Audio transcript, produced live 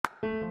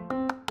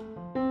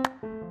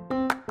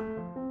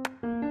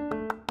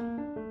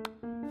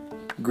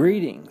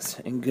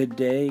Greetings and good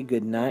day,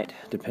 good night,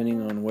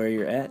 depending on where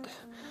you're at.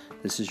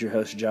 This is your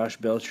host, Josh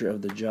Belcher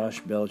of the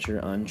Josh Belcher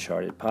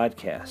Uncharted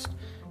podcast.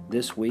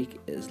 This week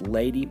is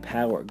Lady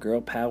Power,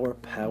 Girl Power,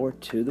 Power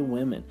to the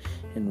Women,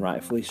 and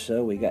rightfully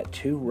so. We got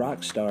two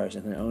rock stars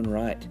in their own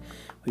right.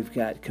 We've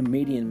got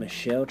comedian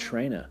Michelle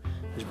Trena,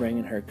 who's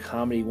bringing her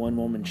comedy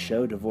one-woman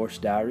show, Divorce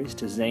Diaries,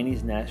 to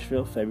Zanies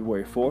Nashville,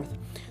 February 4th.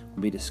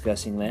 We'll be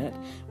discussing that.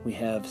 We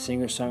have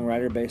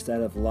singer-songwriter based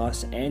out of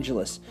Los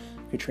Angeles,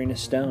 Katrina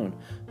Stone,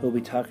 who will be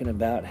talking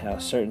about how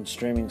certain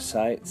streaming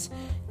sites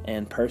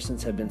and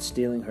persons have been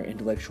stealing her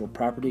intellectual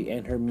property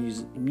and her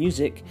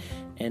music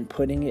and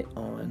putting it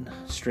on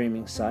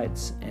streaming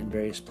sites and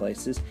various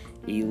places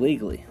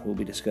illegally. We'll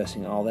be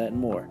discussing all that and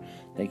more.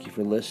 Thank you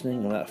for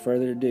listening. Without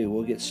further ado,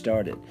 we'll get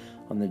started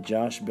on the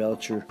Josh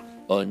Belcher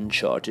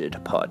Uncharted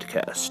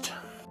podcast.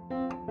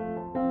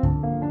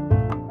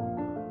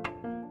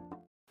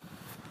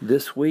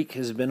 This week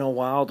has been a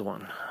wild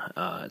one.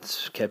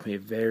 It's kept me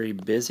very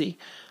busy,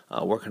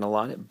 working a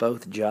lot at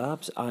both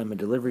jobs. I'm a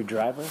delivery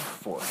driver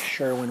for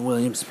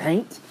Sherwin-Williams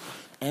Paint,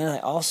 and I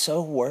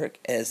also work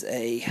as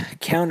a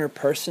counter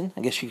person,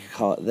 I guess you could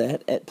call it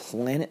that, at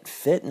Planet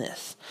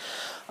Fitness.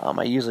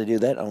 I usually do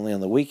that only on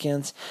the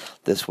weekends.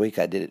 This week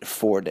I did it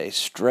 4 days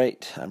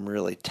straight. I'm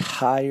really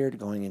tired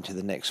going into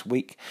the next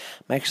week.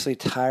 I'm actually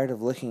tired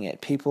of looking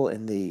at people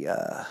in the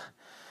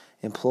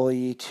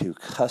employee to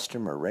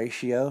customer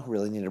ratio.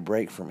 Really need a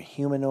break from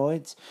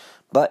humanoids,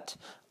 but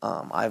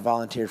I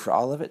volunteered for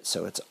all of it,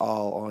 so it's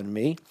all on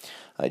me.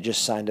 I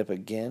just signed up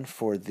again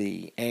for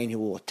the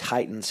annual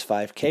Titans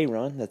 5K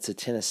run. That's the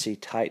Tennessee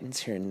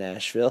Titans here in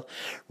Nashville.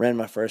 Ran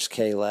my first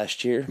K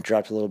last year,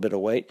 dropped a little bit of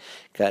weight,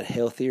 got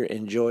healthier,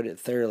 enjoyed it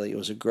thoroughly. It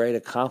was a great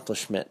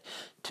accomplishment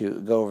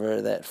to go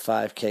over that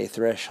 5K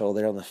threshold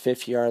there on the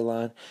 50-yard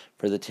line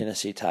for the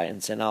Tennessee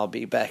Titans, and I'll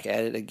be back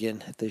at it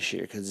again this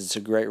year because it's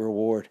a great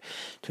reward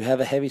to have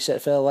a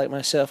heavy-set fellow like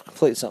myself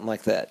complete something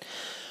like that.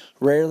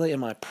 Rarely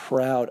am I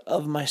proud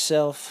of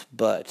myself,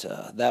 but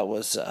that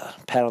was a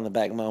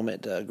pat-on-the-back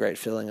moment, a great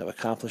feeling of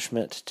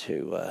accomplishment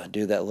to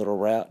do that little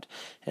route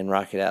and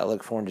rock it out.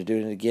 Look forward to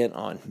doing it again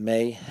on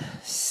May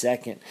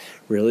 2nd.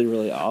 Really,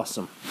 really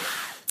awesome.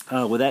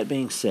 With that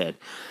being said,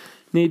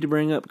 need to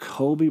bring up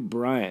Kobe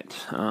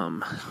Bryant.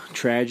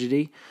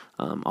 Tragedy.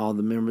 All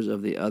the members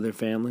of the other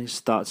families,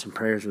 thoughts and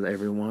prayers with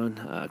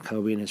everyone.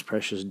 Kobe and his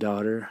precious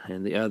daughter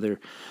and the other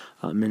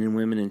men and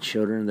women and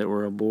children that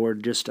were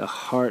aboard. Just a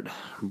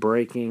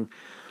heartbreaking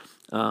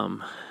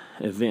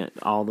event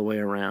all the way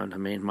around. I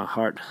mean, my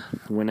heart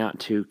went out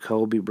to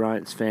Kobe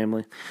Bryant's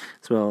family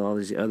as well as all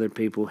these other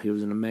people. He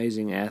was an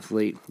amazing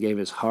athlete, gave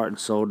his heart and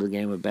soul to the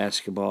game of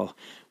basketball,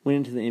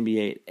 went into the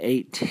NBA at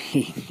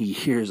 18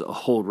 years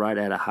old, right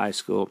out of high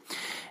school,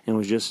 and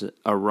was just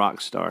a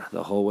rock star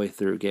the whole way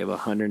through, gave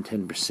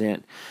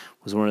 110%,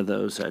 was one of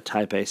those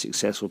type A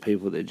successful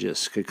people that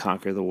just could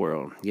conquer the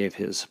world, gave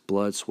his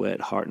blood, sweat,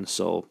 heart, and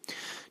soul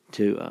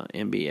to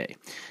NBA,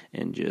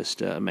 and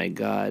just may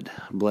God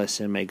bless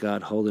him, may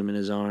God hold him in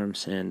his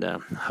arms, and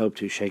hope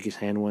to shake his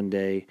hand one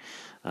day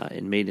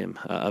and meet him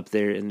up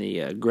there in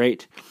the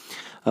great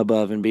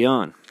above and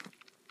beyond.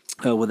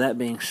 With that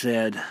being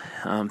said,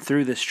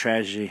 through this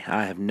tragedy,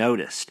 I have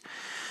noticed,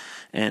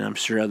 and I'm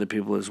sure other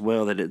people as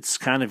well, that it's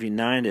kind of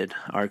united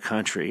our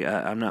country.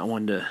 I'm not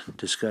one to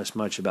discuss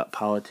much about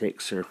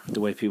politics or the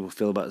way people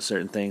feel about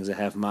certain things. I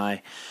have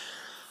my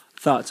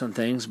thoughts on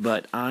things,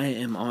 but I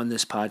am on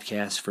this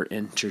podcast for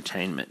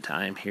entertainment.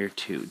 I am here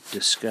to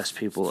discuss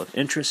people of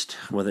interest,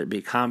 whether it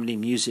be comedy,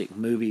 music,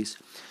 movies,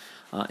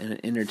 in an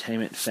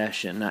entertainment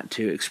fashion, not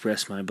to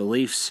express my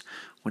beliefs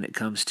when it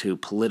comes to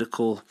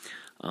political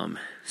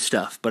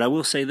stuff. But I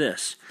will say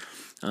this,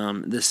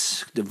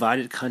 this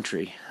divided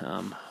country,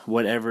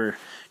 whatever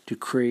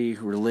decree,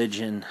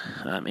 religion,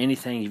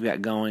 anything you've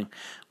got going,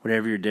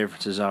 whatever your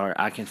differences are,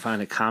 I can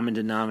find a common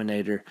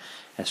denominator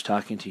as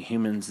talking to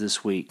humans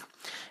this week,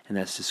 and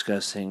that's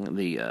discussing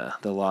the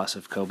loss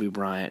of Kobe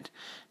Bryant.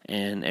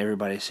 And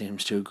everybody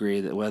seems to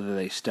agree that whether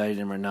they studied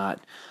him or not,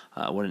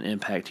 what an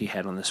impact he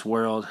had on this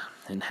world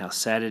and how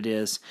sad it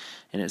is.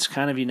 And it's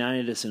kind of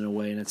united us in a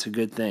way, and it's a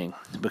good thing,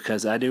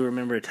 because I do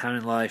remember a time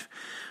in life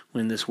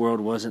when this world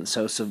wasn't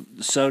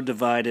so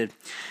divided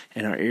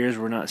and our ears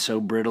were not so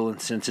brittle and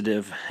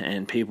sensitive,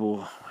 and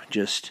people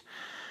just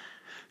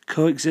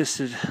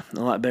coexisted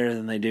a lot better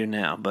than they do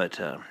now. But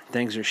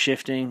things are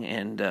shifting,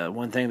 and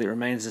one thing that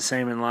remains the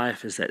same in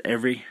life is that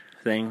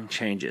everything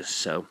changes.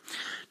 So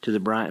to the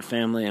Bryant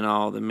family and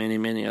all the many,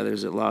 many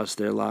others that lost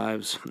their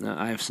lives,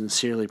 I have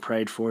sincerely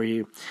prayed for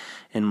you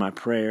in my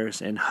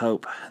prayers, and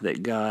hope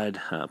that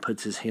God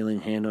puts his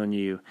healing hand on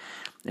you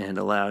and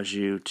allows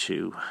you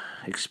to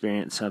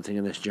experience something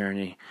in this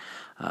journey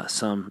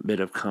some bit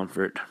of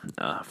comfort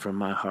from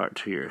my heart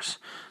to yours.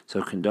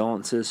 So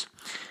condolences,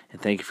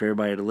 and thank you for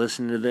everybody to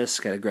listen to this.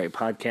 Got a great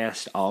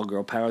podcast, All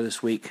Girl Power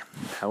this week.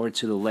 Power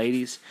to the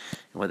ladies.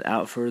 And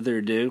without further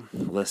ado,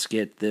 let's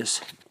get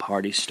this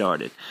party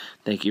started.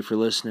 Thank you for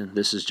listening.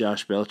 This is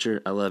Josh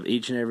Belcher. I love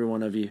each and every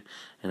one of you,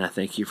 and I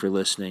thank you for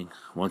listening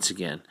once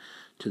again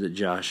to the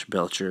Josh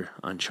Belcher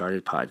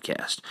Uncharted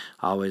podcast.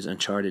 Always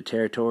uncharted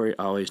territory,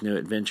 always new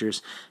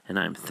adventures, and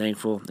I'm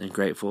thankful and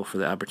grateful for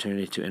the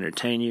opportunity to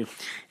entertain you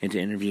and to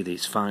interview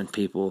these fine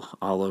people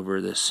all over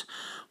this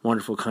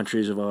wonderful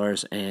countries of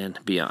ours and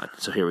beyond.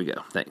 So here we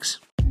go. Thanks.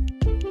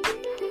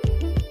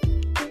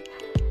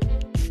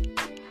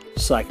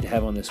 Just like to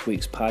have on this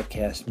week's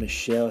podcast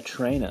Michelle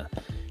Traina.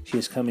 She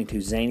is coming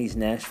to Zany's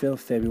Nashville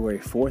February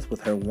 4th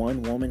with her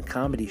one-woman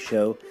comedy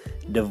show,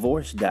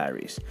 Divorce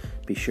Diaries.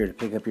 Be sure to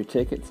pick up your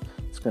tickets.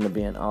 It's going to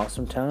be an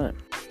awesome time.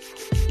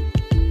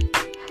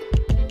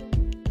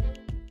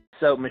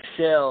 So,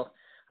 Michelle,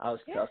 I was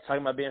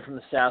talking about being from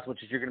the South,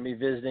 which is you're going to be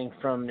visiting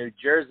from New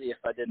Jersey, if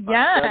I did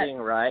my studying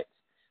right.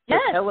 So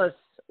tell us,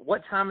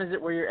 what time is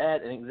it where you're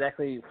at and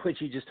exactly what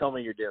you just told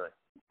me you're doing?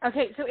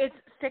 Okay, so it's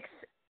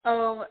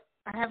 6:00.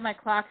 I have my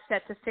clock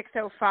set to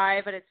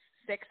 6:05, but it's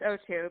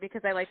 6:02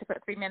 because I like to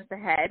put 3 minutes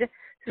ahead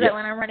so that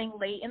when I'm running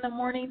late in the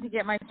morning to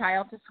get my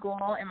child to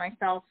school and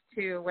myself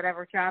to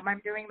whatever job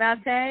I'm doing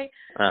that day,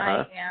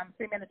 I am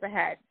 3 minutes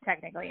ahead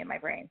technically in my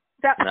brain.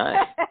 So,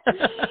 nice.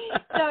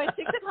 So it's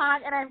 6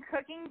 o'clock and I'm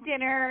cooking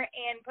dinner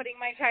and putting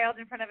my child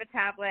in front of a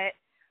tablet,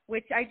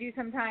 which I do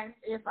sometimes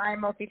if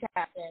I'm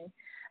multitasking.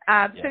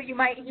 So you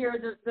might hear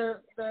the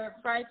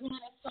fry pan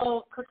is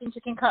still cooking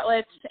chicken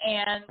cutlets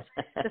and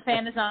the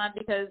fan is on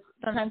because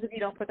sometimes if you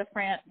don't put the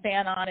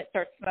fan on, it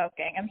starts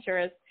smoking. I'm sure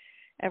as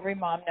every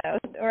mom knows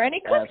or any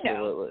cook knows.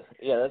 Absolutely.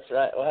 Yeah, that's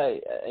right. Well,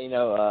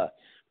 hey,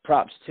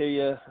 props to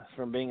you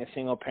from being a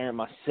single parent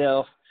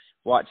myself.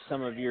 Watch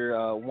some of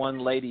your one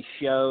lady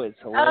show. It's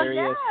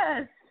hilarious. Oh,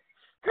 yes.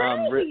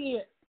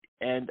 Great.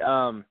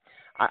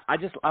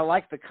 I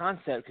like the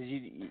concept because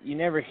you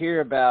never hear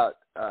about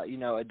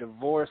a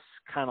divorce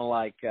kind of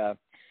like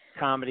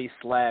comedy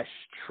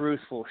 /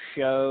 truthful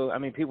show. I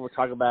mean, people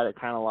talk about it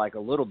kind of like a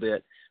little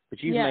bit,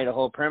 but you've made a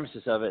whole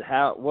premises of it.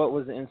 What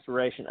was the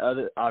inspiration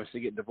other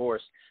obviously get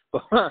divorced,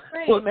 but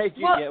what made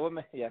you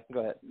go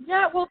ahead.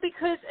 Yeah, well,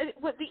 because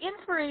what the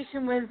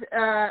inspiration was,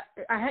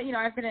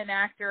 I've been an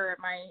actor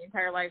my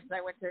entire life.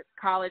 I went to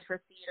college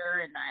for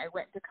theater, and I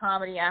went to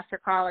comedy after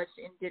college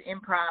and did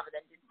improv, and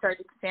then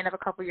started stand-up a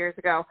couple years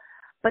ago.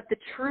 But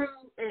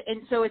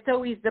so it's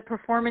always the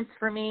performance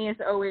for me is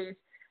always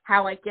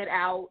how I get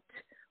out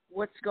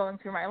what's going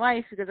through my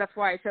life, because that's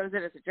why I chose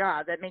it as a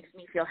job. That makes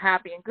me feel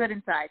happy and good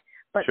inside.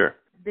 But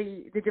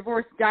the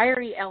divorce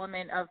diary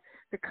element of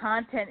the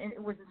content, and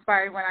it was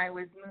inspired when I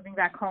was moving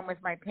back home with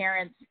my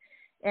parents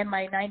and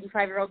my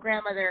 95-year-old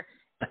grandmother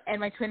and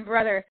my twin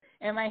brother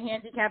and my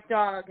handicapped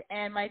dog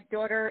and my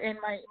daughter, and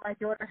my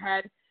daughter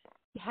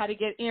had to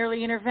get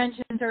early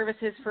intervention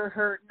services for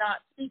her not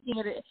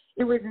speaking.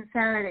 It was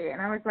insanity.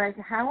 And I was like,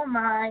 how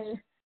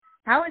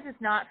is this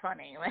not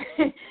funny?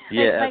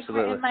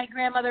 Absolutely. And my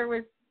grandmother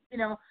was,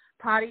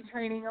 potty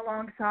training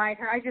alongside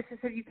her. I just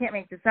said, you can't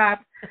make this up.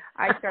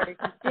 I started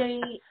to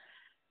date.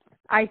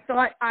 I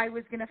thought I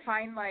was going to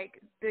find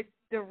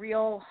the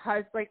real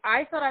husband.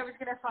 I thought I was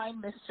going to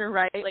find Mr.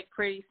 Right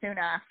pretty soon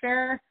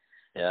after.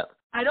 Yeah.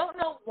 I don't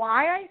know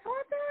why I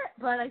thought that,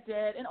 but I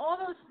did. And all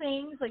those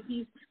things,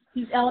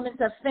 these elements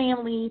of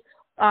family,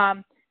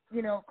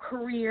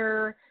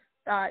 career,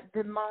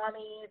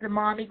 the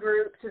mommy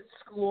groups at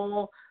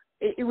school.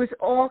 It was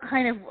all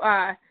kind of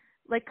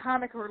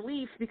comic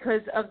relief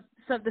because of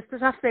some of the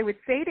stuff they would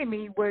say to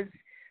me was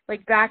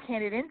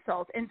backhanded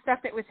insults, and stuff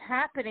that was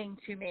happening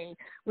to me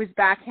was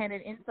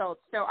backhanded insults.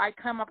 So I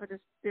come up with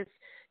this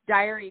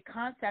diary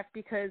concept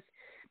because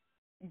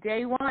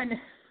day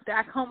one,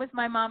 back home with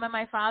my mom and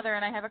my father,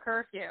 and I have a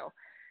curfew.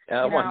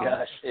 Oh my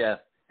gosh, yeah.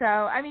 So,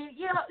 I mean,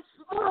 you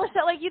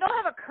don't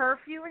have a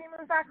curfew when you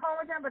move back home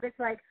with them, but it's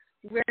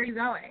where are you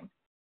going?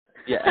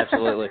 Yeah,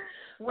 absolutely.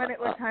 What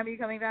time are you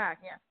coming back?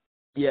 Yeah.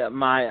 Yeah,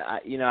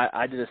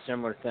 I did a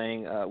similar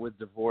thing with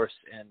divorce,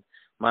 and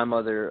my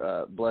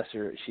mother, bless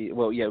her,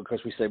 of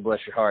course we say bless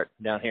your heart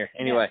down here.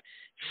 Anyway,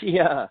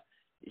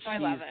 I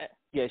love it.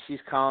 Yeah, she's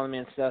calling me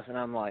and stuff, and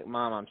I'm like,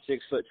 Mom, I'm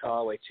 6 foot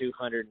tall, weigh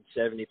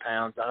 270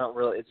 pounds.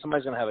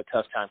 Somebody's gonna have a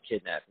tough time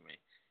kidnapping me,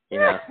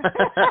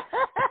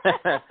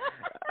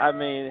 I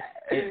mean,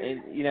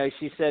 and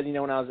she said,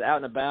 when I was out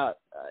and about,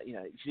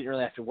 she didn't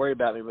really have to worry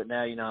about me, but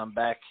now, I'm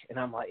back, and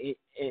I'm like,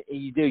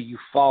 you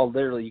fall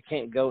literally. You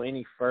can't go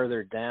any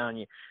further down.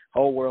 Your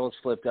whole world's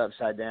flipped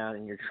upside down,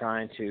 and you're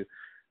trying to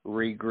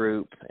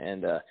regroup.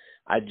 And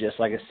I just,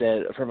 like I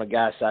said, from a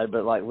guy's side,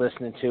 but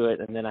listening to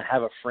it, and then I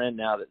have a friend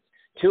now that,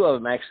 two of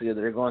them actually,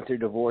 that are going through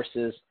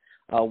divorces.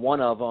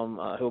 One of them,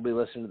 who'll be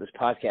listening to this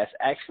podcast,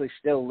 actually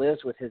still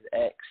lives with his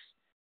ex.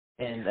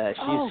 And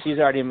she's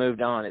already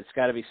moved on. It's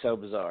got to be so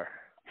bizarre.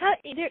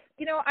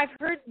 I've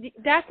heard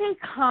that's a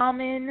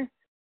common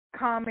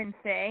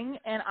thing,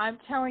 and I'm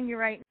telling you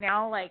right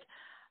now,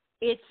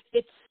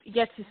 it's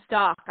yet to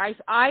stock.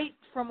 I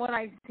from what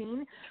I've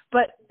seen,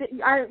 but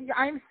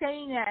I'm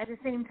saying that at the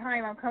same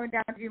time I'm coming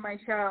down to do my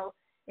show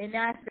in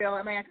Nashville,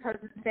 and my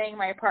ex-husband's staying in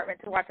my apartment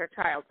to watch our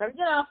child. So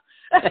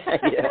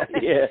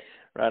yeah,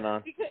 right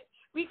on.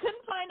 We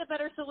couldn't find a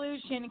better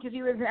solution because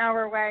he lives an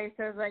hour away.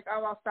 So I was like,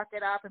 oh, I'll suck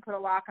it up and put a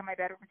lock on my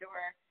bedroom door,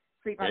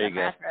 sleep on the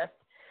mattress.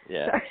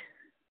 Yeah.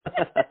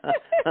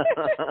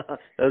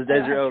 Those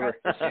days are over.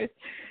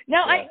 No,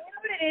 yeah. I you know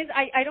what it is.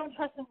 I don't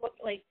trust him.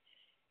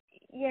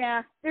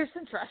 Yeah, there's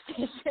some trust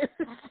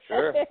issues.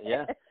 Sure.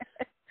 Yeah.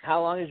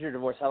 How long is your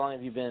divorce? How long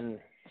have you been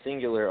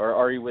singular, or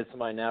are you with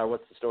somebody now? Or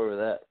what's the story with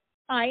that?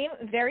 I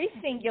am very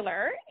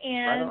singular,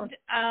 and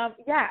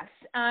yes,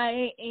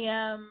 I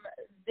am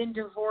been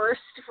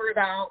divorced for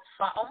about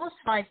almost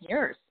 5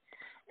 years.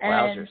 And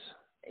wowzers.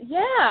 Yeah,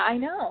 I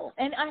know,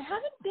 and I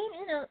haven't been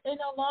in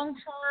a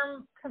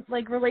long-term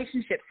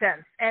relationship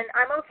since, and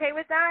I'm okay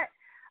with that.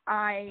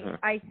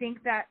 I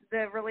think that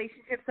the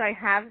relationships I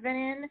have been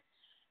in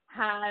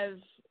have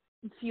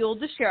fueled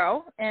the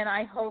show, and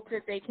I hope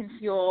that they can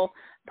fuel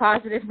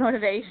positive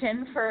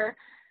motivation for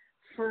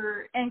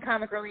and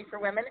comic relief for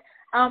women.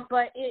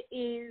 But it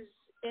is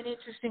an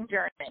interesting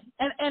journey,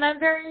 and I'm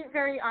very,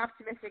 very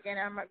optimistic, and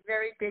I'm a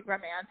very big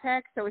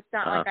romantic, so it's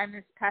not like I'm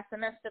this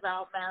pessimist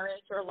about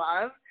marriage or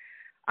love.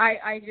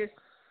 I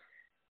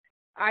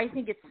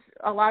think it's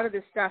a lot of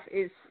this stuff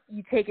is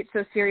you take it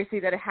so seriously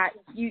that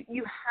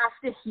you have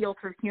to heal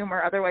through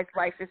humor, otherwise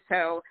life is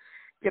so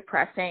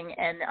depressing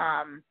and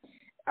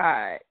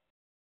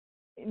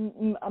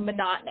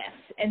monotonous.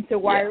 And so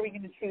why are we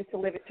going to choose to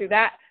live it through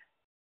that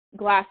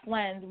glass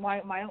lens?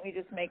 Why don't we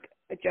just make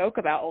a joke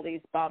about all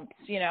these bumps,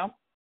 Yeah,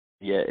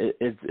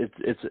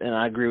 it's and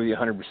I agree with you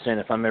 100%.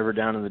 If I'm ever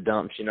down in the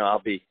dumps, I'll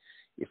be,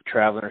 if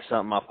traveling or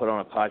something, I'll put on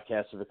a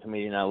podcast of a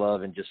comedian I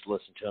love and just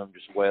listen to him,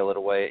 just wail it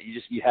away.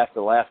 You have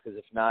to laugh, because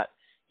if not,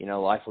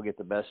 life will get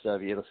the best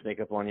of you. It'll sneak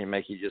up on you and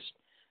make you just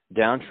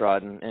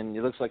downtrodden. And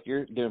it looks like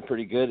you're doing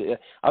pretty good.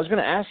 I was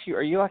going to ask you,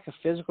 are you like a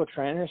physical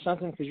trainer or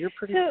something? Because you're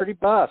pretty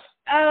buff.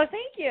 Oh,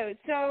 thank you.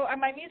 So on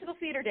my musical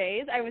theater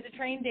days, I was a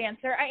trained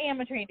dancer. I am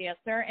a trained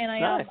dancer, and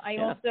I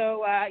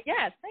also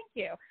yes, thank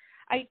you.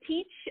 I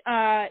teach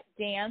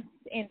dance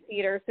and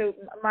theater. So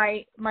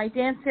my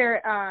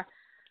dancer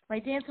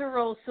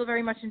role is still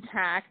very much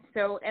intact.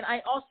 So, and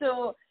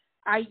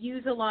I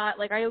use a lot,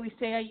 like I always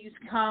say, I use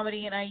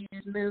comedy and I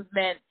use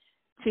movement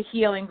to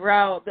heal and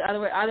grow. But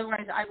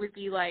otherwise I would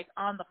be like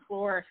on the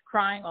floor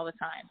crying all the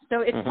time.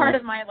 So it's part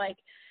of my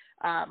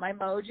my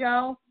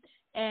mojo.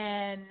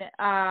 And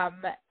I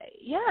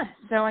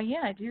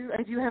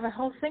do have a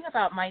whole thing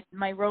about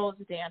my role as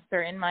a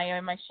dancer in my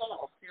show.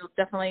 So you'll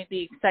definitely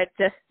be excited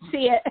to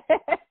see it.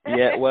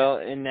 Yeah, well,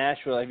 in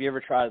Nashville, have you ever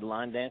tried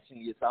line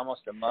dancing? It's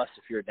almost a must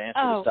if you're a dancer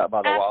to stop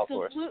by the Wild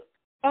Horse.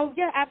 Oh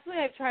yeah,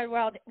 absolutely. I've tried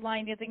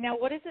line dancing. Now,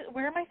 what is it?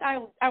 Where am I?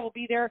 I will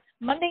be there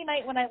Monday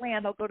night when I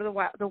land. I'll go to the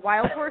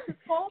Wild Horse. It's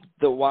called.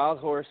 The Wild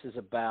Horse is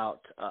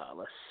about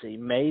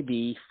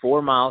maybe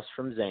 4 miles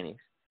from Zanies.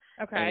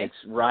 Okay. And it's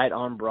right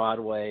on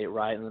Broadway,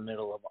 right in the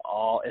middle of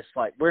all. It's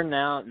like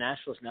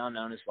Nashville's now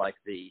known as like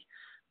the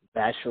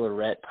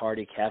bachelorette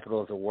party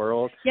capital of the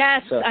world.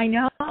 Yes, so, I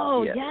know.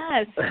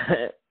 Yes.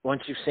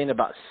 Once you've seen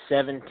about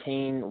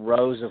 17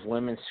 rows of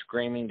women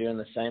screaming, doing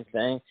the same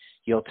thing,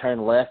 you'll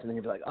turn left and then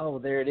you'll be like, oh,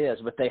 there it is.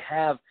 But they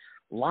have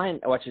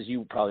which is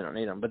you probably don't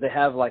need them, but they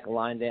have like a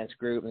line dance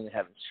group and they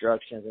have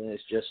instructions, and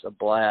it's just a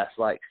blast.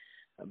 Like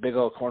a big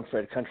old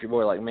corn-fed country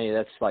boy like me,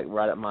 that's like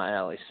right up my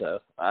alley. So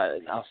I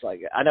was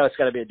like, I know it's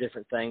got to be a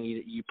different thing.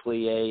 You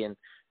plie and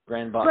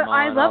grand battement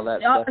and all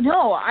that stuff.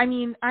 No, I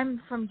mean,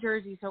 I'm from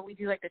Jersey, so we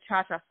do like the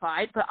cha-cha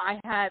slide. But I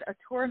had a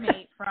tour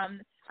mate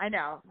from. I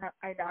know.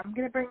 I'm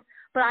gonna bring,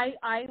 but I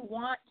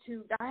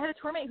had a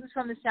tour mate who's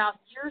from the South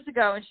years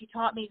ago, and she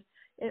taught me.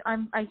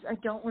 I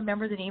don't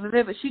remember the name of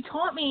it, but she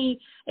taught me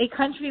a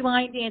country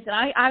line dance, and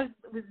I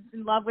was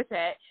in love with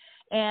it.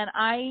 And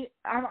I'm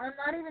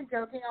not even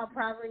joking. I'll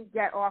probably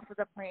get off of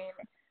the plane,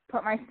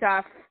 put my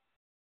stuff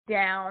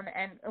down,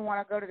 and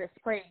want to go to this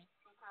place.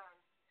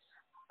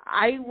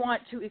 I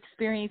want to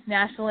experience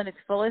Nashville in its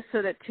fullest,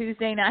 so that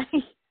Tuesday night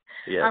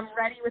I'm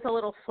ready with a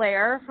little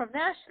flair from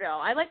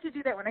Nashville. I like to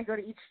do that when I go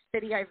to each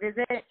city I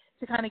visit,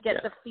 to kind of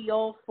get the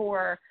feel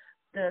for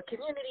the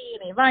community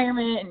and the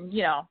environment, and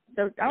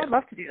so I would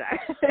love to do that.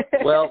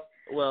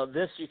 Well,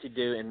 this you could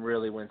do and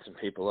really win some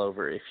people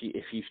over. If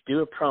you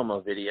do a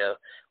promo video,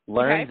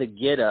 learn the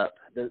Get Up.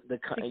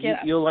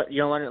 You'll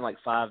learn it in like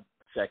 5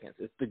 seconds.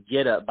 It's the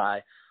Get Up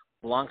by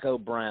Blanco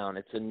Brown.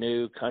 It's a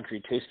new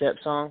country 2-step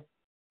song.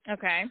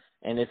 Okay.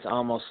 And it's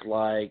almost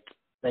like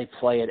they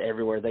play it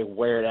everywhere. They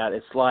wear it out.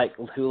 It's like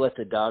Who Let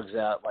the Dogs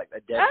Out, like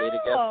a decade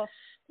ago.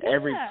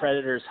 Every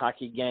Predators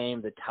hockey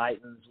game, the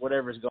Titans,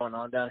 whatever's going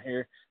on down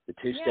here, the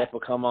 2-step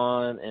will come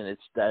on, and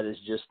that is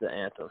just the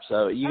anthem.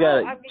 So you got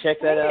to check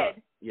that out.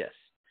 Yes.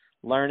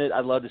 Learn it.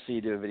 I'd love to see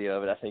you do a video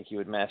of it. I think you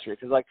would master it.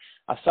 Because, like,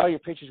 I saw your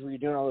pictures where you're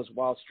doing all those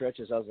wild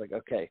stretches. I was like,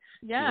 okay,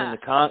 she's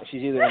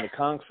either into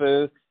Kung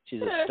Fu,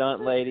 she's a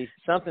stunt lady.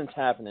 Something's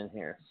happening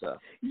here. So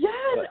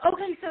yes.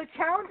 Okay, so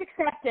challenge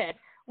accepted.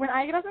 when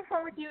I get off the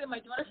phone with you and my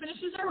daughter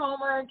finishes her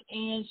homework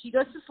and she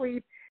goes to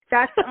sleep,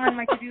 that's on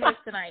my to-do list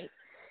tonight.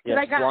 Yes,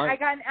 I got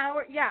an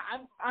hour. Yeah,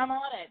 I'm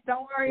on it.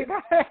 Don't worry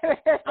about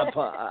it.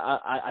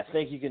 I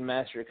think you can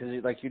master it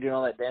because like you're doing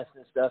all that dancing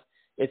and stuff.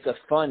 It's a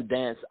fun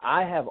dance.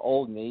 I have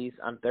old knees.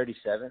 I'm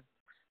 37,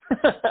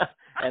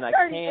 and I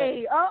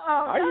can't.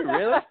 Are you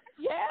really?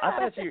 Yeah. I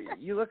thought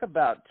you look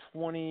about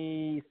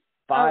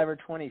 25 or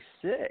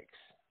 26.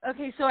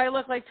 Okay, so I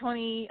look like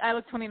 20. I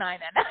look 29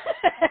 then.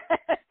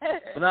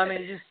 But I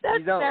mean, you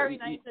don't. Very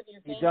nice of you.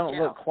 You don't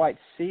look quite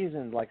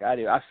seasoned like I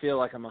do. I feel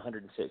like I'm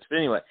 106. But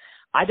anyway,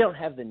 I don't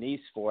have the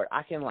knees for it.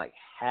 I can like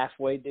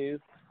halfway do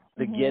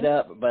the get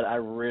up, but I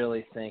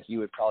really think you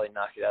would probably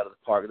knock it out of the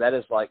park. That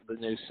is like the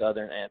new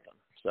Southern anthem.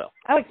 So.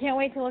 Oh, I can't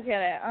wait to look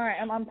at it. All right,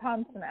 I'm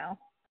pumped now.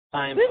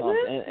 I am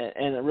pumped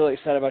and I'm really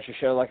excited about your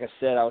show. Like I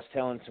said, I was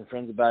telling some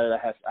friends about it. I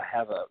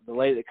have the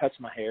lady that cuts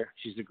my hair.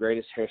 She's the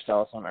greatest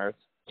hairstylist on earth.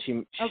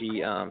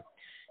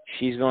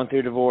 She's going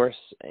through divorce,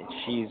 and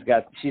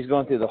she's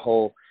going through the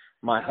whole.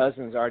 My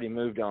husband's already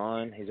moved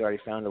on. He's already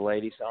found a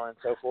lady, so on and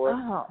so forth.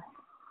 Oh.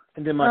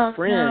 And then my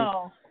friend,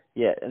 no.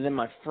 and then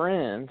my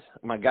friend,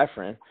 my guy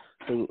friend,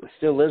 who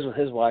still lives with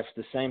his wife,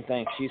 the same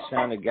thing. She's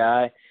found a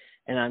guy,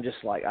 and I'm just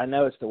like, I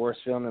know it's the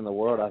worst feeling in the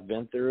world. I've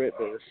been through it,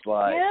 but it's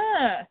like,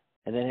 yeah.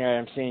 And then here I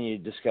am seeing you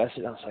discuss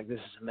it. I was like, this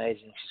is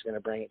amazing. She's going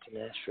to bring it to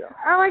Nashville.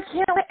 Oh, I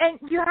can't wait. And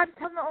you have to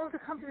tell them all to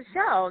come to the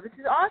show. This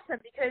is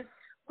awesome because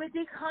when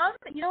they come,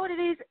 you know what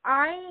it is?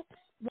 I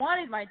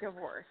wanted my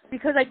divorce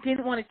because I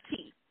didn't want to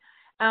cheat.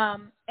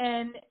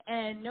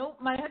 And no,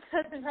 my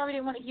ex-husband probably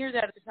didn't want to hear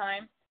that at the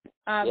time.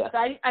 But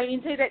I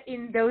didn't say that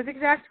in those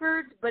exact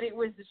words, but it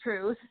was the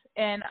truth.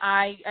 And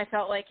I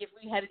felt like if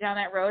we headed down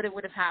that road, it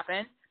would have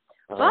happened.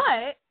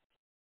 But,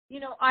 you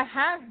know, I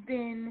have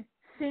been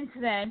since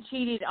then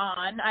cheated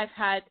on. I've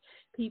had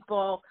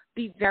people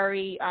be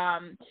very,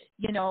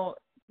 you know,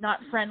 not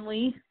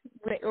friendly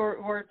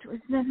or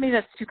maybe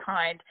that's too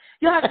kind.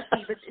 You'll have to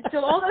see. But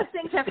so all those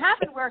things have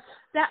happened where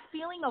that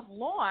feeling of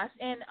loss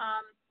and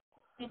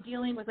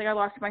dealing with, like, I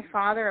lost my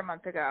father a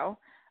month ago.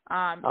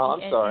 I'm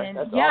sorry.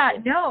 That's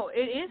awful. No, it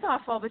is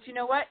awful. But you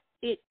know what?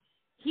 It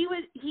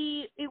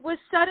was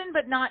sudden,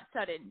 but not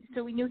sudden.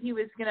 So we knew he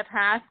was going to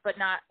pass, but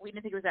we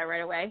didn't think it was that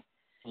right away.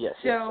 Yes.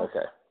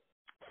 Okay.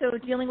 So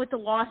dealing with the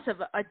loss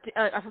of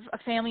a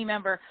family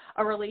member,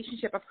 a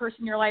relationship, a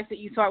person in your life that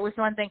you thought was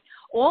one thing,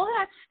 all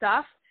that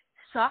stuff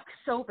sucks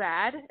so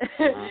bad.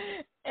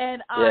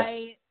 And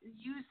I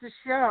use the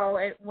show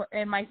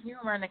and my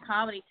humor and the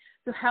comedy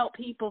to help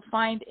people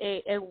find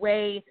a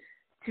way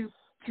to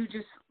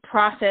just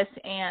process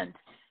and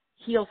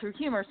heal through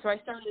humor. So I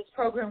started this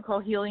program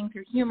called Healing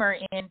Through Humor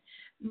in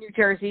New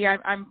Jersey.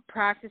 I'm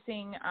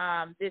practicing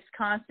this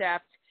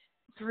concept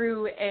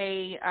through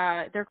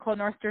they're called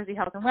North Jersey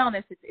Health and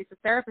Wellness. It's a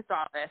therapist's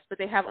office, but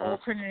they have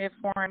alternative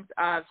forms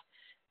of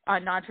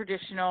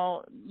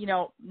non-traditional, you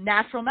know,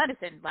 natural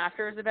medicine.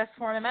 Laughter is the best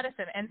form of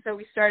medicine. And so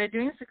we started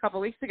doing this a couple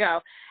of weeks ago,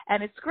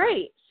 and it's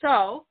great.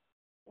 So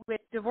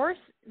with divorce,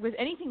 with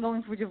anything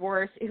going through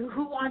divorce,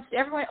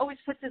 everyone always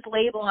puts this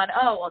label on,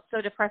 oh, well, it's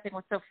so depressing,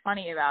 what's so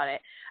funny about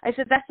it? I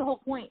said, that's the whole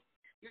point.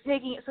 You're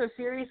taking it so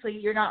seriously,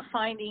 you're not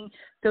finding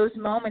those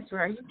moments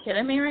where, are you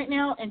kidding me right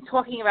now? And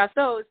talking about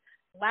those,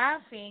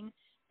 laughing,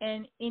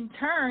 and in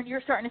turn,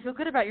 you're starting to feel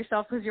good about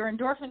yourself because your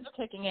endorphins are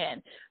kicking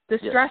in. The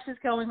stress is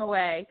going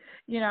away,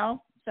 you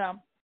know? So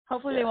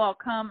hopefully they will all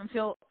come and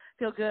feel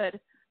good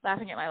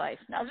laughing at my life.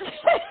 No,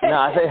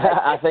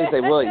 I think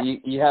they will.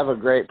 You have a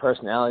great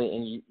personality,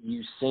 and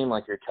you seem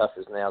like you're tough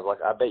as nails.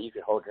 Like, I bet you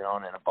could hold your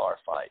own in a bar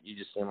fight. You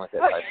just seem like that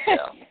type of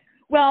gal.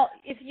 Well,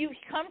 if you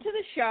come to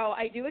the show,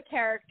 I do a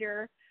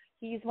character.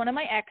 He's one of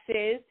my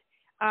exes,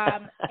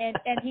 and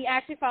he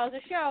actually follows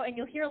the show, and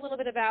you'll hear a little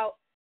bit about,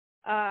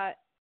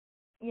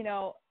 you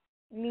know,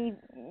 me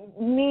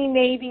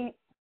maybe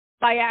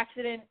by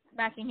accident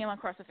smacking him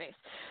across the face,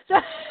 so,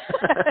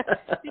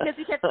 because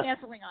he kept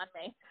canceling on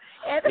me.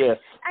 And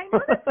I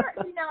know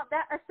that, you know,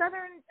 that a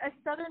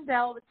Southern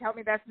belle would tell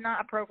me that's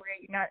not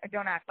appropriate.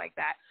 Don't act like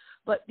that.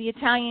 But the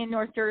Italian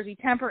North Jersey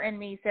temper in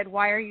me said,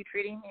 "Why are you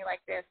treating me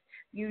like this?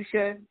 You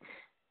should."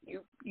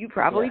 You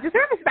probably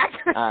deserve us back.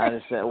 I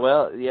understand.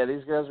 Well,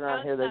 these girls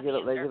around here, they get a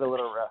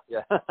little rough.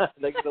 Yeah,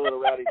 they get a little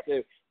rowdy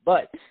too.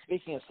 But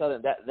speaking of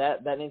Southern,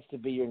 that needs to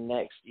be your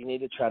next. You need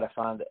to try to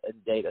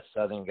date a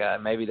Southern guy.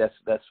 Maybe that's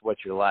what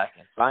you're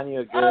lacking. Find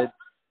you a good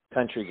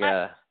country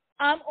guy.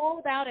 I'm all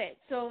about it.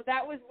 So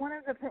that was one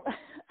of the.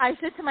 I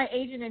said to my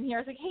agent in here,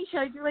 I was like, "Hey,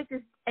 should I do like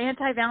this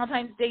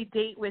anti-Valentine's Day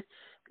date with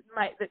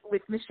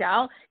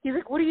Michelle?" He's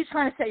like, "What are you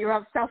trying to set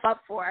yourself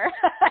up for?"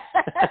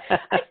 I said,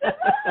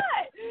 "What?"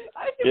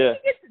 I said, "We can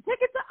get the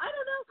tickets." I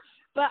don't know,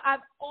 but I'm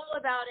all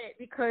about it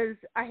because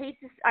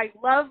I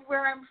love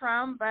where I'm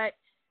from, but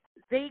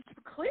they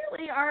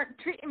clearly aren't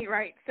treating me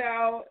right.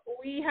 So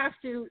we have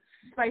to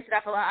spice it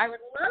up a lot. I would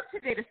love to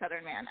date a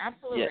Southern man.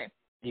 Absolutely. Yeah.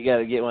 You got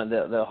to get one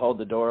that'll hold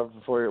the door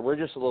open for you. We're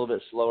just a little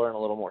bit slower and a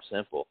little more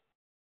simple.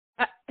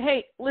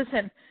 Hey,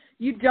 listen.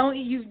 You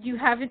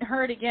haven't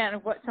heard again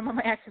of what some of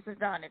my exes have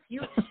done.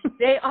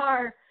 They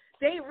are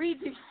they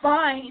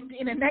redefined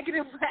in a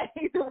negative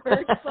way the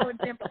word slow and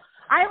simple.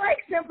 I like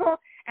simple,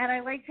 and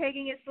I like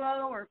taking it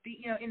slow or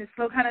in a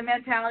slow kind of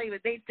mentality,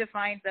 but they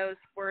defined those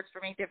words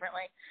for me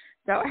differently.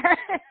 So.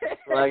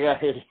 Well, I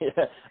got it.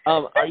 Yeah.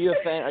 Are you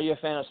a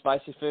fan of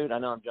spicy food? I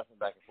know I'm jumping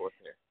back and forth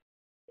here.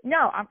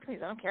 No, please,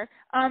 I don't care.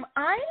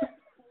 I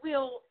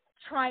will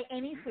try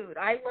any food.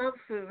 I love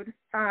food.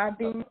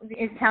 Being the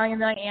Italian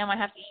that I am, I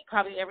have to eat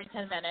probably every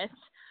 10 minutes.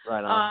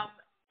 Right on.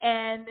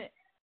 And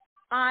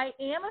I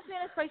am a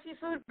fan of spicy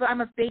food, but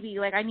I'm a baby.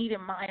 Like, I need it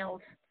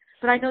mild.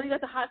 But I know you got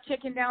the hot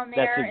chicken down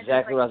there. That's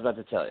exactly what I was about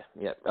to tell you.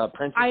 Yeah,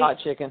 Prince's Hot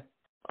Chicken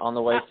on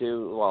the way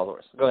to Wild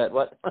Horse. Go ahead.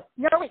 What?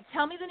 No, wait.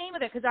 Tell me the name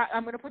of it, because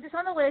I'm going to put this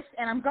on the list,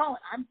 and I'm going.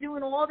 I'm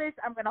doing all this.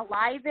 I'm going to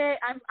live it.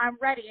 I'm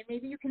ready, and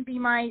maybe you can be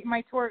my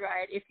tour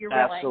guide if you're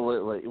willing.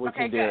 Absolutely, we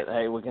can do good. it.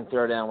 Hey, we can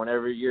throw down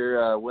whenever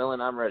you're willing.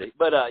 I'm ready.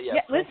 But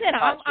yeah. Listen,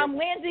 I'm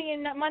landing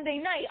in Monday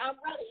night. I'm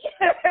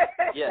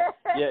ready.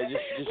 yeah.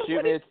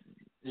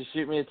 Just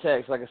shoot me a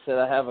text. Like I said,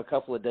 I have a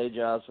couple of day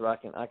jobs, so I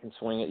can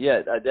swing it.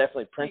 Yeah,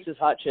 definitely. Prince's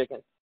Hot Chicken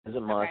is a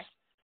must. Okay.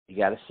 You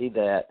got to see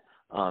that.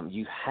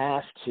 You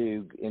have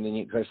to, and then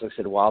of course, like I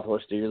said, Wild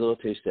Horse, do your little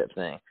two-step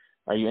thing.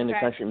 Are you into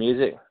country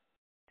music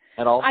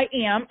at all? I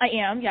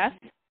am, yes.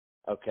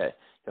 Okay.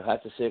 You'll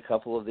have to see a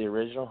couple of the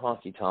original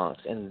honky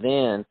tonks, and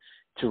then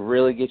to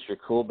really get your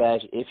cool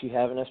badge, if you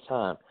have enough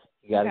time,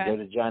 you got to go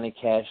to Johnny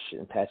Cash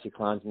and Patsy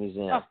Cline's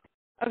museum.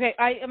 Oh, okay.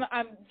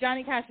 I'm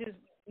Johnny Cash is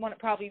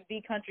probably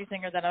the country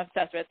singer that I'm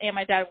obsessed with, and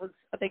my dad was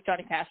a big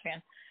Johnny Cash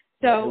fan.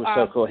 So it was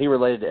so cool. He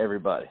related to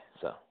everybody.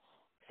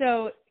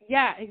 So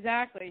yeah,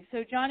 exactly. So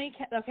I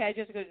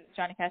just go to the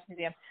Johnny Cash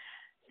Museum.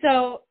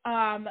 So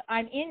I'm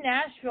in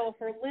Nashville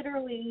for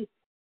literally,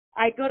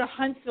 I go to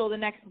Huntsville the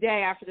next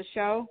day after the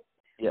show.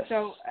 Yes.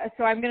 So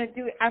I'm gonna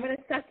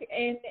suck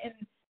in, and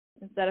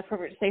is that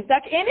appropriate to say,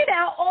 suck in and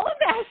out all of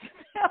that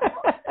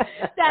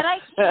that I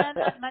can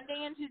on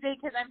Monday and Tuesday,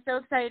 because I'm so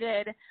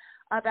excited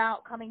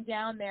about coming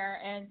down there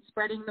and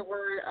spreading the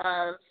word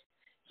of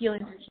healing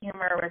through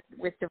humor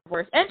with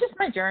divorce and just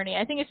my journey.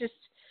 I think it's just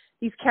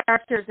these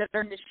characters that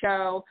are in the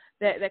show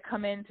that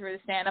come in through the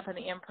stand-up and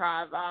the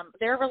improv.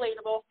 They're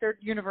relatable. They're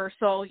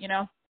universal,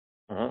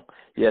 Mm-hmm.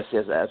 Yes,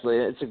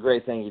 absolutely. It's a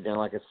great thing you're doing.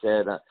 Like I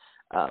said,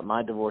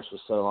 my divorce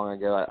was so long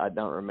ago, I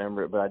don't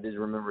remember it, but I did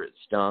remember it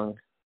stung.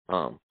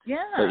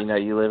 Yeah. But,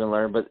 you live and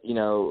learn. But,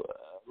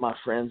 my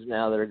friends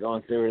now that are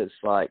going through it, it's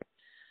like,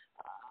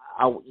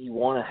 you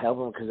want to help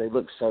them because they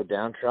look so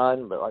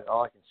downtrodden, but like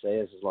all I can say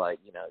is like,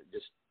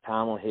 just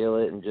time will heal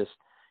it and just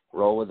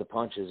roll with the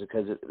punches,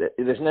 because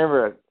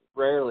there's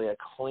rarely a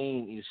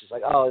clean. It's just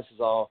like, oh, this is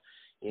all,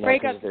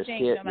 breakups there's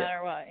stink kids, no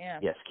matter what. Yeah.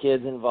 Yes,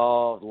 kids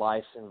involved,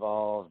 life's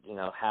involved,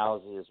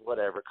 houses,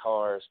 whatever,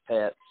 cars,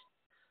 pets.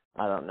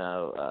 I don't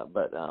know,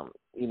 but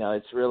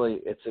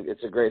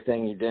it's a great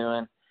thing you're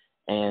doing,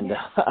 and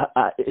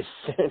as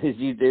soon as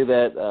you do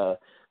that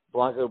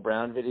Blanco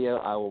Brown video,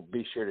 I will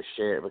be sure to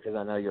share it, because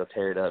I know you'll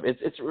tear it up.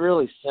 It's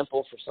really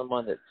simple for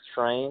someone that's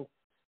trained,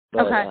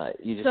 but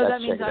you just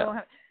have to check it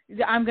out.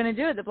 I'm going to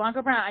do it. The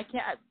Blanco Brown. I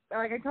can't.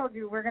 Like I told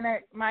you, I'm going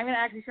to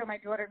actually show my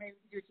daughter. Maybe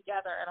we can do it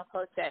together, and I'll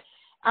post it.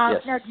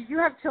 Yes. Now, do you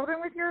have children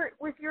with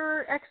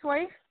your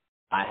ex-wife?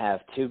 I have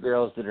two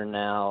girls that are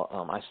now.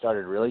 I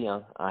started really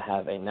young. I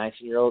have a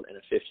 19-year-old and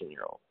a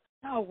 15-year-old.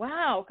 Oh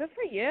wow, good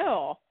for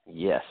you.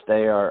 Yes,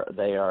 they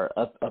are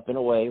up and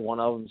away. One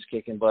of them's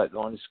kicking butt,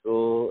 going to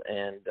school,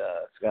 and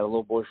it's got a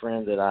little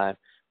boyfriend that I'm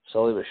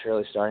slowly but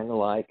surely starting to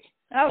like.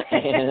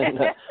 Okay. And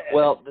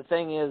the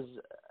thing is,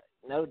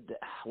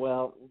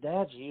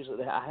 Dad's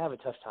usually. I have a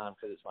tough time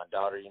because it's my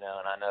daughter, and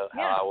I know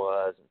how I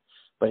was.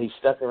 But he's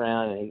stuck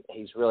around, and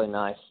he's really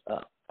nice.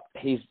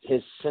 His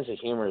sense of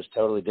humor is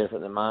totally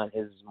different than mine.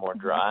 His is more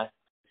dry.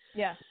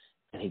 Yeah.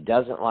 And he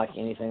doesn't like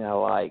anything I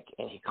like,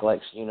 and he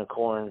collects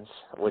unicorns,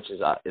 which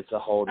is it's a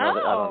whole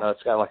nother. I don't know.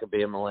 It's got like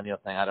be a millennial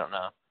thing. I don't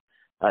know.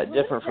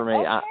 Different for me.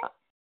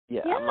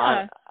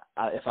 Okay.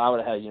 If I would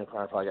have had a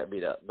unicorn, I probably got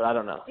beat up. But I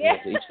don't know. Yeah.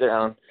 Each their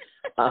own.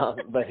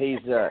 But he's,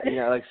 like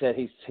I said,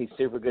 he's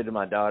super good to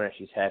my daughter, and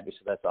she's happy,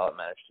 so that's all that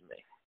matters to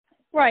me.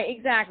 Right.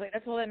 Exactly.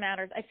 That's all that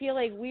matters. I feel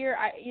like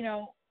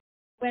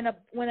when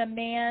a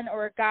man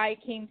or a guy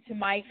came to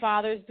my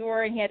father's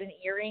door and he had an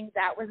earring,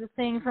 that was a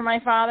thing for my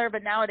father.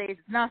 But nowadays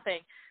it's nothing.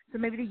 So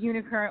maybe the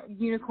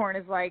unicorn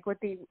is like what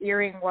the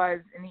earring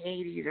was in the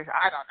 80s, or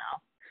I don't know.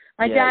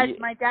 My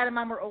dad and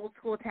mom were old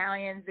school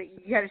Italians that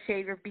you had to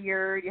shave your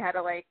beard, you had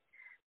to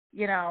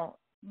no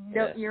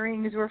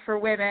earrings were for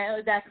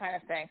women, that kind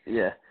of thing.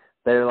 Yeah.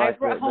 They're like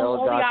the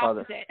old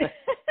Godfather.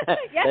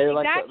 Yes, they were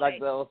like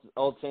the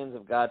old scenes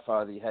of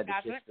Godfather. You had to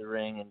kiss the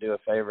ring and do a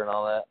favor and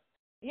all that.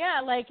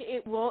 Yeah,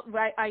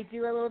 I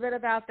do a little bit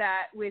about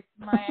that with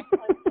my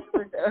ex-husband.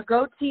 Was a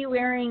goatee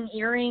wearing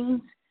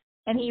earrings,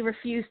 and he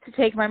refused to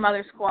take my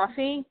mother's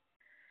coffee.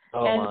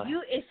 Oh, and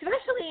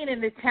especially in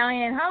an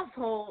Italian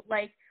household,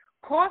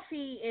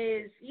 coffee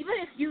is, even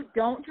if you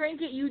don't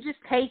drink it, you just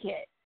take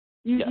it.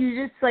 You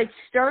just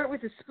stir it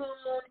with a spoon,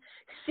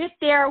 sit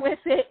there with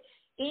it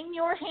in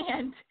your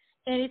hand,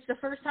 and it's the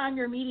first time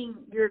you're meeting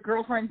your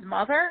girlfriend's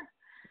mother.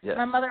 Yeah.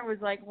 My mother was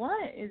like,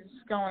 "What is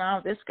going on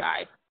with this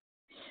guy?"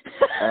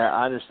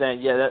 I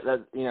understand. Yeah,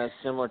 that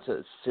similar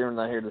to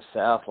around here in the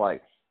South.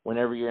 Like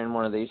whenever you're in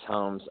one of these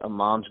homes, a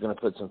mom's going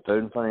to put some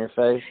food in front of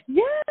your face.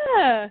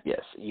 Yeah.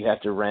 Yes, you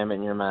have to ram it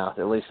in your mouth,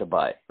 at least a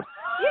bite.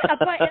 Yeah,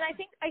 but and I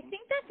think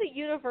that's a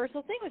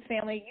universal thing with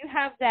family. You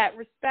have that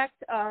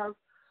respect of,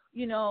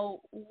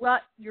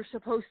 what you're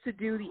supposed to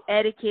do, the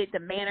etiquette, the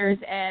manners,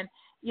 and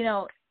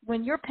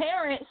when your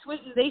parents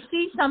they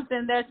see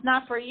something that's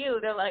not for you,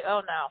 they're like,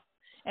 oh no,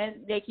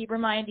 and they keep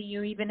reminding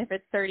you, even if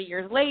it's 30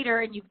 years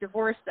later and you've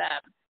divorced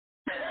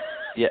them.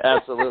 Yeah,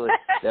 absolutely.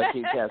 They'll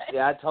keep tabs.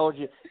 Yeah, I told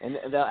you, and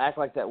they'll act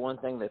like that one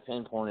thing they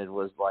pinpointed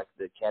was like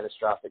the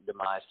catastrophic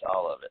demise to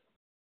all of it.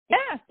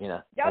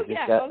 Yeah. Like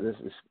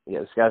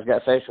this guy's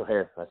got facial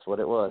hair. That's what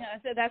it was. Yeah,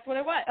 so that's what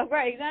it was. Oh,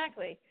 right,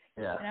 exactly.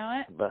 Yeah. You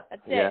know what? But,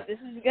 that's it. This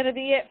is gonna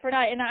be it for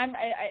tonight. And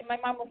my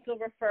mom will still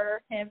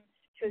refer him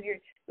to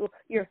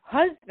your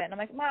husband. I'm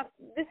like, Mom,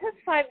 this is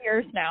 5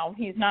 years now.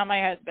 He's not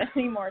my husband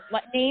anymore.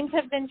 Like, names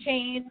have been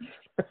changed.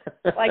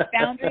 Like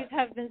boundaries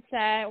have been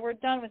set. We're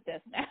done with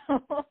this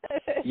now.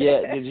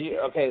 Yeah. Did you?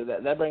 Okay.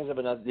 That brings up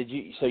another. Did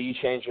you? So you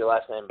changed your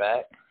last name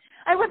back?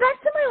 I went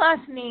back to my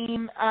last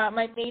name,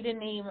 my maiden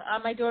name.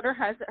 My daughter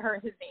has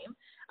his name.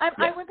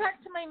 I went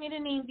back to my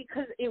maiden name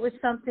because it was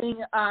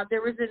something.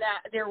 There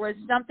was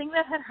something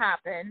that had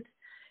happened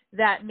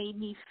that made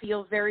me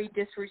feel very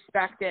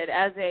disrespected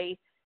as a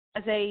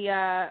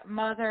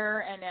mother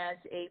and as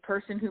a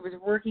person who was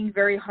working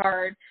very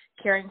hard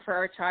caring for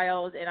our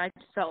child, and I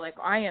just felt like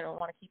I don't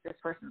want to keep this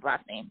person's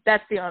last name.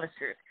 That's the honest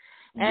truth.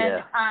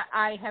 And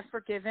I have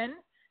forgiven.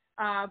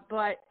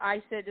 But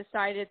I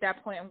decided at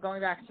that point I'm going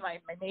back to my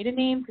maiden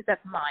name because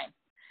that's mine.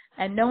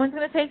 And no one's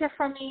going to take it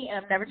from me, and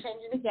I'm never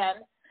changing it again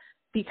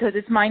because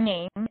it's my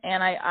name,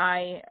 and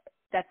I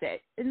that's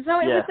it. And so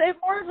it was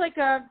more of like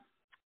a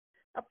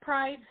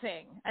pride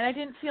thing, and I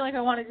didn't feel like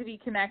I wanted to be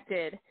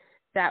connected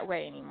that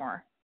way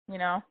anymore,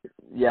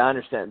 Yeah, I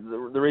understand.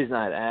 The reason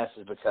I had asked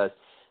is because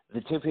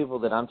the two people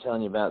that I'm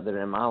telling you about that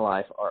are in my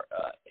life are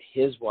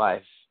his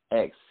wife,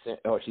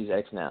 she's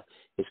ex now,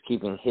 is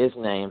keeping his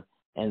name.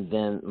 And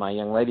then my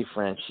young lady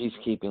friend, she's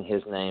keeping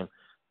his name.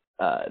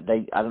 I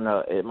don't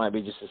know, it might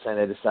be just the same.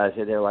 They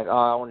decided they're like,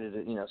 I wanted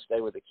to, stay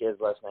with the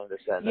kids' last name, this,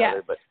 that, and the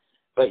other. But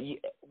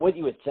what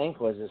you would think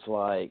was, it's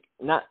like,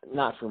 not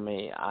for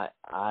me.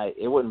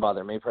 It wouldn't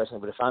bother me personally.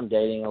 But if I'm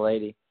dating a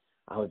lady,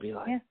 I would be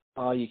like,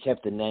 you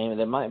kept the name, and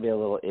there might be a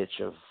little itch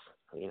of,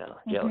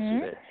 jealousy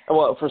there.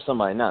 Well, for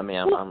somebody, not me.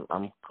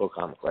 I'm cool,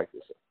 calm,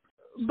 collected.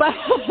 But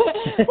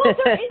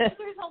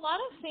there's a lot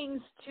of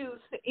things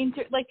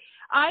like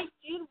I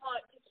did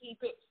want to keep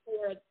it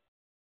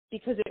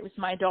because it was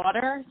my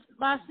daughter's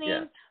last name.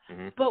 Yeah.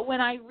 Mm-hmm. But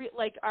when I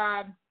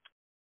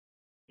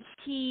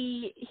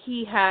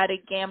he had a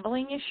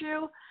gambling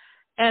issue,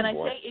 and I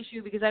say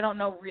issue because I don't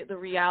know the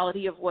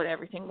reality of what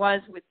everything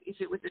was.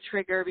 If it was a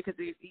trigger because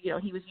he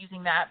was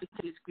using that because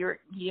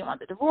he didn't want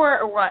the divorce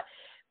or what.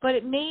 But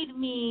it made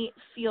me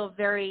feel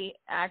very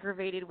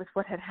aggravated with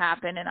what had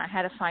happened, and I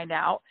had to find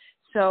out.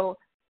 So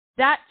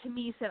that to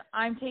me said,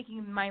 I'm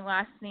taking my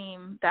last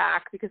name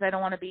back because I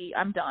don't want to be,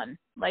 I'm done.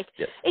 Like,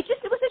 it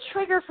was a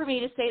trigger for me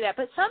to say that.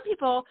 But some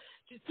people,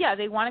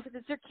 they want it because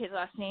it's their kid's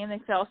last name. They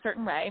feel a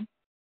certain way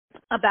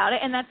about it,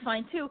 and that's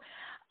fine too.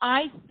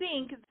 I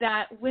think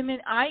that women,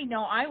 I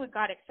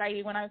got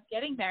excited when I was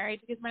getting married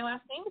because my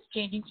last name was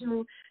changing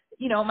to,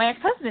 my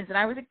ex-husband's, and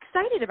I was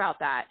excited about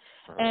that.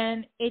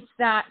 And it's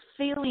that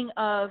feeling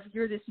of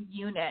you're this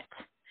unit.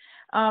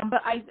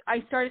 But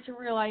I started to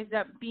realize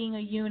that being a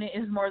unit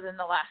is more than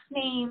the last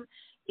name.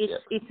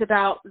 It's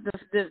about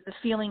the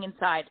feeling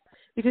inside,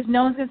 because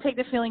no one's going to take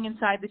the feeling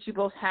inside that you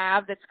both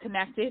have that's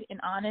connected and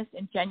honest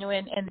and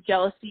genuine, and the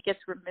jealousy gets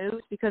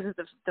removed because of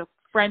the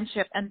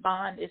friendship and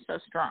bond is so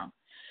strong.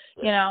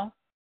 Because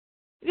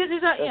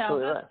there's right.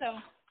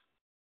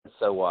 That's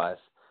so wise.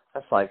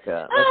 That's like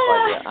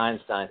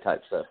Einstein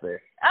type stuff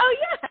there. Oh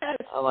yeah.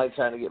 I like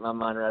trying to get my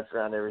mind wrapped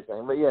around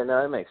everything, but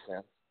it makes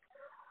sense.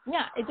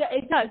 Yeah,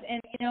 it does,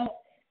 and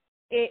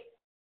it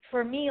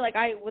for me, like,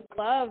 I would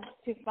love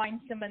to find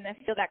someone that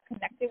I feel that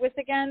connected with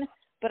again,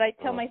 but I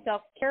tell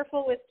myself,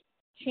 careful with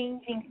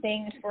changing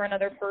things for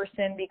another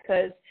person,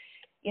 because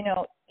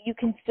you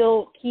can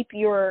still keep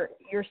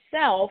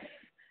yourself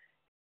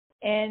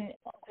and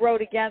grow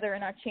together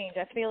and not change.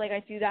 I feel like I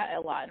do that a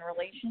lot in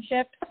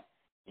relationships,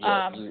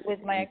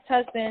 with my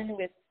ex-husband,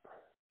 with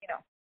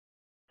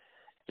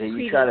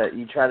you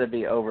try to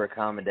be over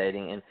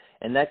accommodating,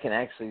 and that can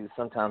actually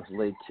sometimes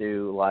lead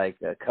to like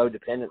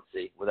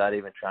codependency without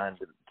even trying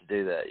to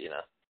do that.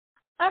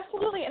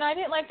 Absolutely, and I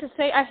didn't like to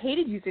say, I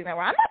hated using that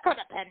word. I'm not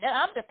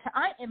codependent.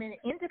 I am an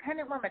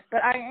independent woman,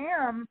 but I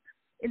am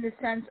in the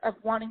sense of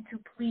wanting to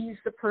please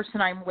the person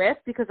I'm with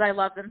because I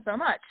love them so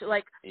much.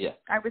 Like,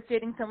 I was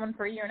dating someone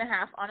for 1.5 years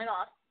on and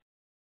off,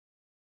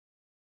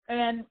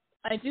 and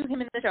I do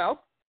him in the show,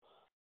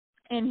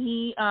 and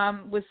he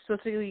was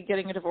supposed to be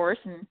getting a divorce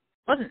and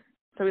wasn't,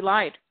 so he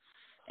lied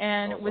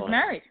and was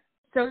married.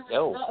 So it was, So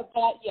it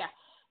was,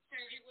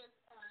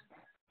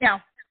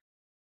 now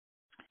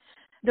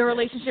The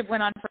relationship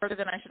went on further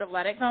than I should have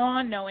let it go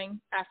on, knowing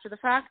after the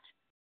fact.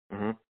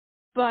 Mm-hmm.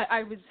 But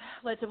I was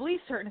led to believe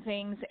certain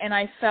things, and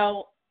I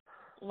felt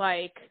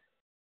like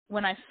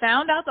when I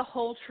found out the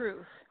whole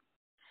truth,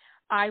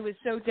 I was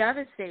so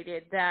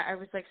devastated that I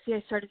was like, see,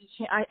 I started to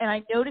change. And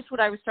I noticed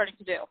what I was starting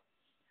to do.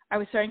 I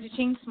was starting to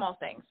change small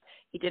things.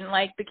 He didn't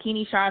like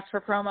bikini shots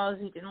for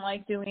promos. He didn't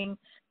like doing,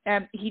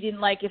 he didn't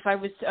like if I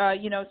was,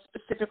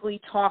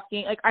 specifically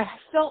talking. Like, I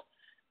felt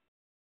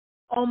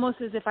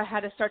almost as if I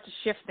had to start to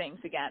shift things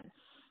again.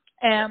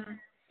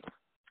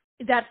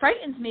 That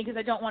frightens me because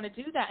I don't want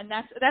to do that. And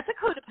that's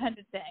a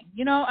codependent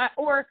thing,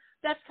 or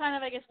that's kind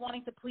of, I guess,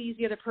 wanting to please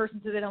the other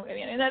person so they don't,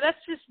 that's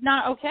just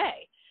not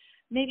okay.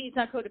 Maybe it's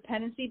not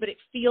codependency, but it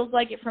feels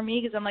like it for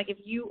me because I'm like, if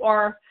you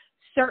are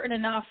certain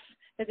enough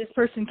that this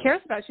person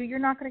cares about you, you're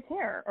not going to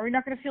care, or you're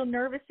not going to feel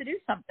nervous to do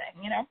something,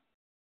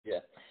 Yeah,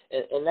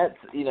 and that's,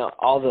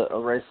 all the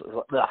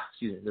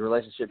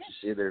relationships you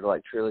see that are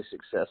like truly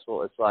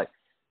successful. It's like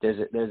there's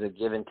a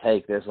give and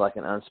take. There's like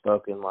an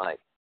unspoken like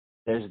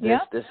there's this,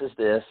 this is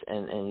this,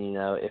 and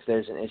if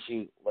there's an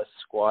issue, let's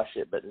squash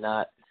it, but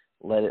not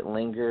let it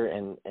linger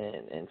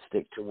and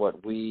stick to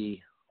what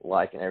we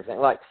like and everything.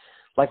 Like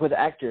with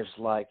actors,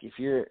 like if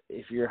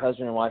you're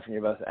husband and wife and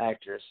you're both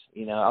actors,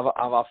 I've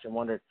often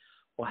wondered,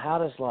 well, how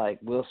does like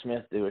Will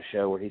Smith do a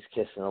show where he's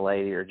kissing a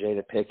lady, or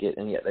Jada Pinkett,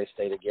 and yet they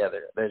stay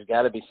together? There's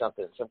got to be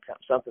something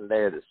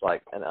there that's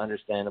like an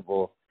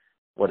understandable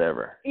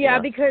whatever. Yeah,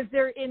 because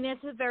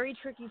it's a very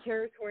tricky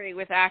territory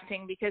with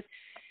acting, because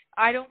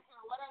I don't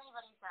care what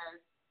anybody says.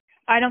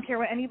 I don't care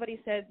what anybody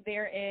says.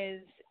 There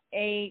is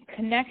a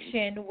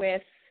connection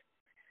with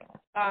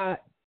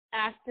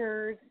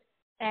actors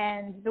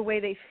and the way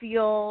they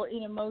feel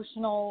in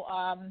emotional.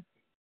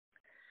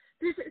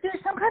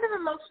 There's some kind of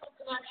emotional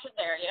connection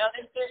there.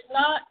 There's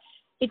not.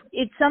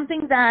 It's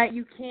something that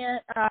you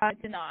can't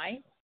deny.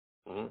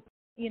 Mm-hmm.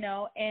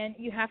 And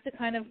you have to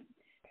kind of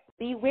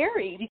be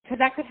wary, because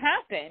that could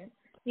happen.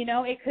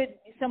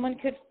 Someone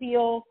could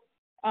feel.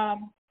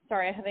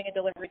 Sorry, I'm having a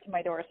delivery to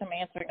my door, so I'm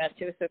answering that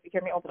too. So if you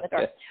hear me open the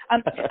door.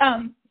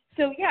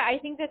 So yeah, I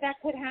think that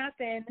could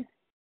happen,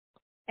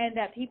 and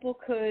that people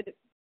could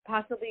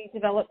possibly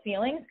develop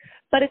feelings,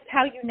 but it's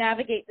how you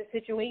navigate the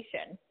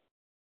situation.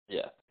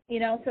 Yeah.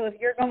 So if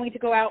you're going to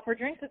go out for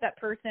drinks with that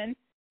person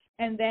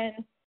and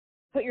then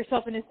put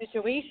yourself in a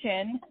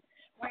situation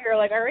where you're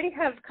like, I already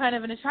have kind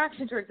of an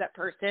attraction towards that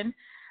person,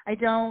 I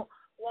don't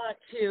want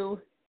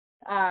to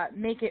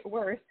make it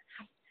worse.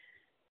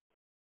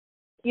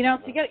 So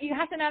you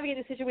have to navigate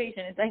the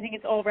situation. I think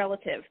it's all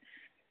relative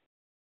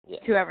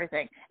to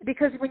everything.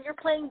 Because when you're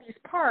playing these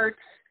parts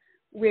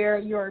where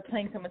you're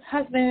playing someone's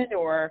husband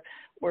or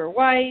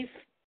wife,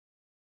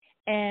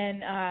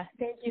 and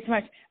thank you so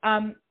much,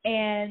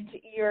 and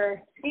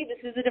this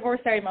is a divorce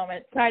diary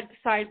moment,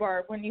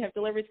 sidebar, when you have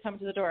deliveries come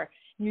to the door,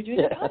 and you're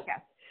doing a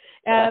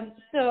podcast.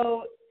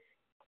 So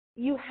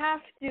you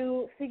have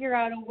to figure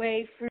out a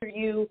way for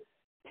you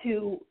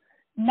to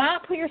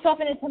not put yourself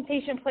in a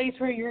temptation place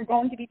where you're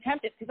going to be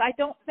tempted, because I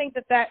don't think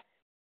that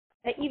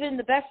even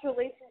the best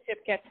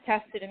relationship gets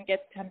tested and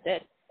gets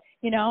tempted.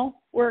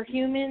 We're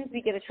humans.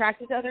 We get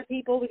attracted to other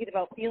people. We can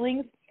develop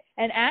feelings.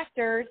 And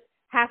actors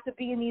have to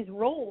be in these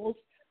roles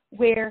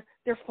where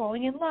they're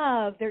falling in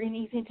love. They're in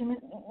these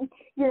intimate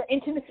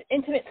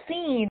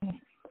scenes.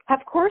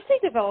 Of course they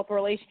develop a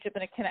relationship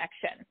and a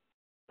connection.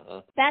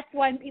 Uh-huh. That's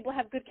why people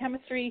have good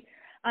chemistry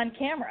on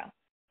camera.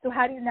 So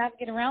how do you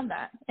navigate around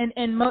that? And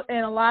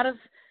a lot of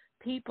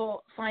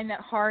people find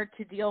that hard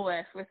to deal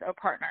with a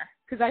partner,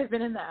 because I've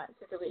been in that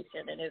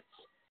situation, and it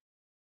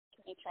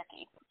can be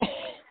tricky.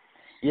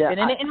 Yeah, been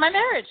in it in my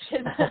marriage.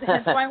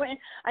 That's why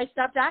I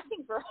stopped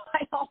acting for a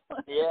while.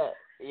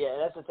 Yeah,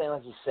 that's the thing.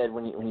 Like you said,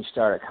 when you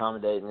start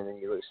accommodating and then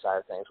you lose sight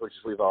of things, which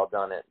is we've all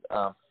done it.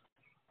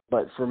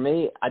 But for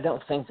me, I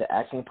don't think the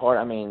acting part.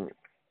 I mean,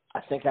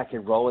 I think I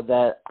could roll with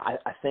that. I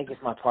think if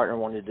my partner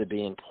wanted to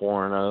be in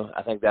porno,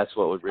 I think that's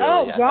what would really.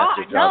 Oh God,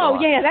 no,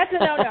 yeah, that's a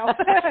no. No,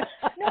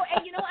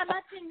 and I'm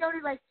not saying no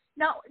to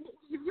no.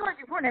 If you want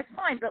to do porn, that's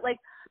fine. But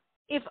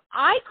if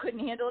I couldn't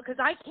handle it, because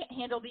I can't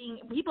handle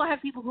people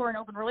have people who are in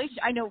open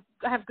relationships.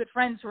 I have good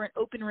friends who are in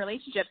open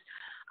relationships.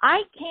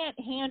 I can't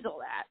handle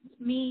that,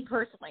 me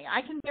personally.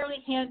 I can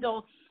barely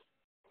handle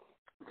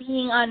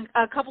being on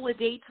a couple of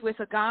dates with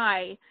a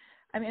guy.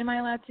 I mean, am I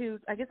allowed to?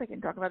 I guess I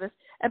can talk about this.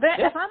 But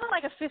if I'm on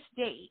like a fifth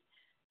date,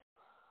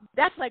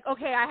 that's like,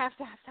 okay, I have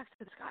to have sex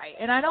with this guy,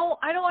 and I don't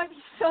want to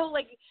be so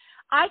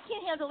I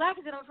can't handle that,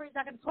 because then I'm afraid he's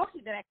not going to talk to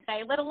me the next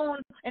day, let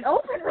alone an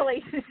open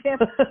relationship,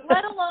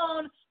 let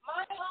alone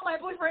my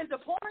boyfriend's a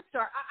porn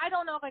star. I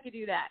don't know if I could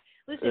do that.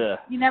 Listen,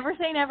 You never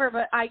say never,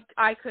 but I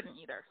couldn't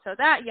either. So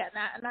not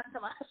so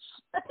much.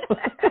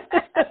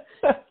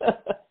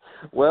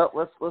 Well,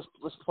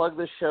 let's plug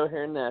this show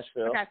here in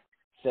Nashville. Okay.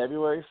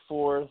 February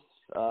 4th.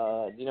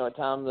 Do you know what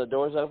time the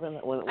doors open?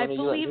 When I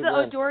believe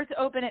the doors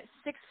open at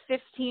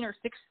 6:15 or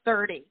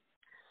 6:30.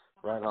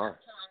 Right on.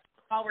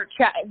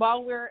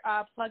 While we're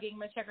plugging, I'm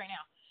gonna check right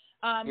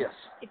now. Yes.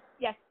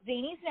 Yes,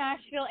 Zanies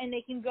Nashville, and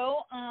they can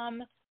go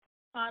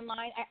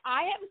online.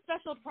 I have a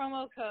special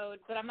promo code,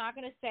 but I'm not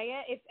going to say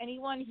it. If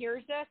anyone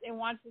hears this and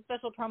wants a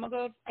special promo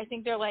code, I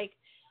think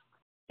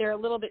they're a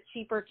little bit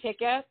cheaper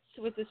tickets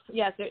with this.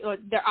 Yes,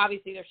 they're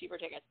obviously they're cheaper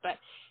tickets, but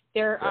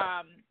they're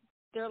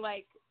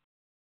like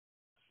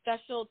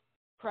special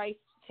price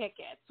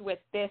tickets with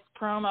this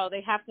promo.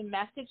 They have to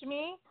message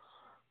me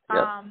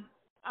on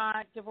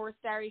Divorce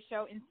Diary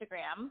Show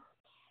Instagram.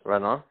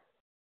 Right on.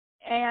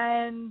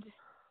 And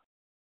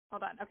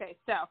hold on. Okay,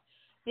 so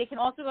they can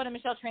also go to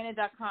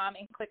michelletrena.com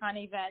and click on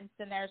events,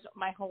 and there's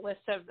my whole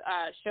list of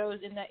shows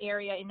in the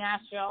area in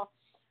Nashville.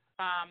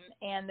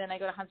 And then I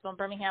go to Huntsville and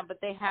Birmingham, but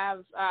they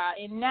have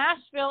in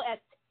Nashville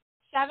at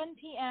 7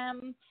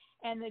 p.m.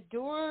 and the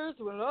doors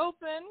will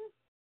open.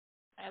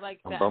 I like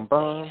that. Bum,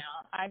 bum.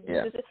 You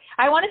know,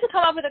 I wanted to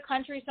come up with a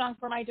country song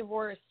for my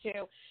divorce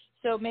too,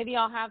 so maybe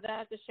I'll have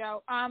that at the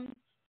show.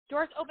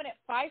 Doors open at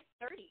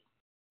 5:30.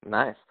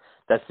 Nice.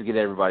 That's to get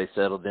everybody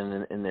settled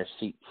in their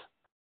seats.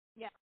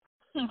 Yeah.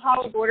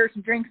 Probably order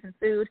some drinks and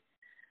food.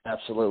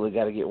 Absolutely,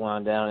 got to get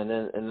wound down, and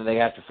then they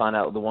have to find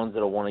out the ones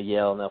that'll want to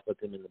yell, and they'll put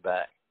them in the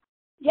back.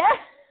 Yeah.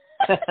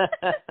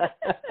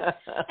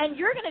 And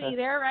you're going to be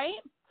there, right?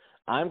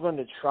 I'm going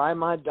to try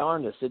my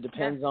darndest. It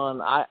depends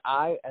on.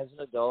 I as an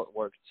adult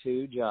work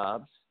 2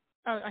 jobs.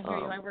 Oh, I hear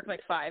you. I work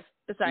like 5.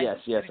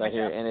 Besides. Yes, I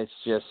hear, and it's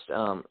just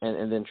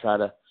and then try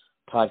to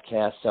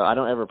podcast. So I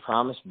don't ever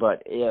promise,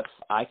 but if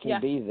I can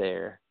be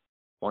there,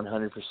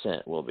 100%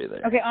 we'll be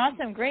there. Okay,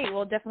 awesome, great.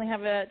 We'll definitely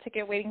have a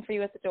ticket waiting for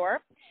you at the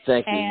door.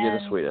 Thank you. You're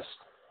the sweetest.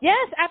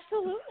 Yes,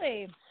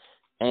 absolutely.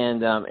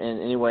 And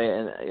anyway,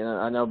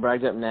 I know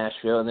bragged up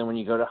Nashville, and then when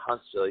you go to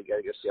Huntsville, you got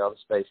to go see all the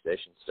space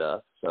station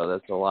stuff. So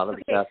that's a lot of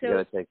stuff you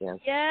got to take in.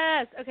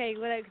 Yes. Okay.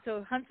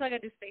 So Huntsville, I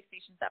got to do space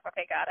station stuff.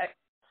 Okay, got it.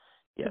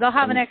 Yes. I'll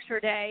have an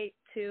extra day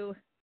to.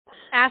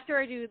 After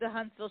I do the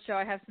Huntsville show,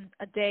 I have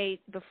a day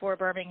before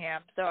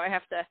Birmingham, so I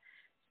have to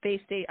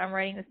I'm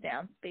writing this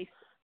down. Space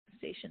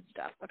station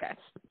stuff. Okay.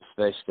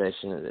 Space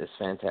station is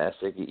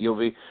fantastic. You'll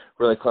be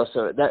really close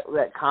to it.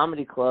 That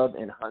comedy club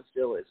in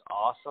Huntsville is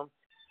awesome.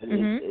 To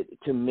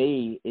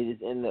me, it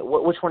is in the.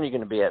 Which one are you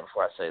going to be at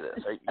before I say this?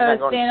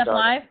 Stand Up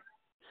Live.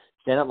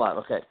 Stand Up Live.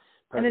 Okay.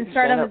 Perfect. And then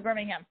Stardom is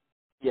Birmingham.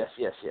 Yes.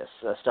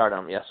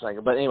 Stardom. Yes.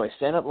 But anyway,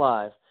 Stand Up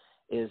Live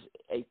is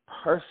a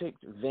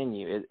perfect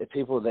venue.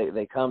 People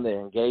they come, they're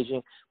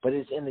engaging, but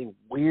it's in the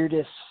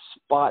weirdest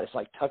spot. It's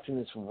like tucked in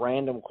this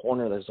random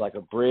corner. There's like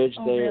a bridge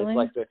there. Really? It's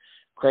like the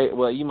great.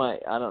 Well, you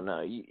might. I don't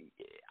know.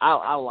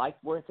 I like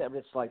where it's at, but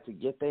it's like to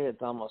get there,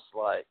 it's almost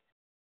like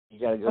you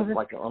got to go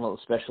like on a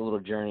special little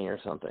journey or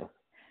something.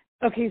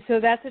 Okay, so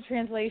that's a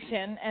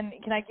translation, and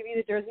can I give you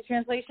the Jersey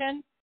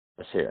translation?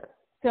 Let's hear it.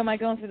 So am I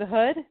going through the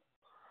hood?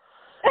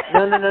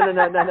 No. It's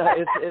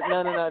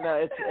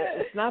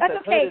not. That's the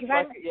okay, hood. because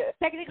I'm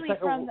technically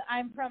like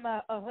I'm from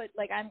a hood.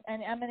 Like I'm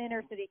an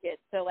inner city kid,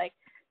 so like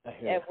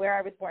where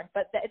I was born.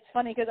 But it's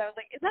funny because I was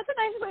like, that's a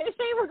nice way to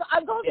say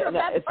I'm going through a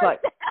bad part.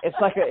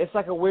 It's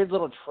like a weird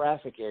little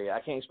traffic area. I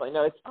can't explain.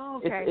 No,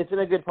 it's in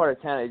a good part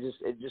of town. It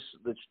just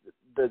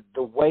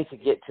the way to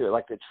get to it,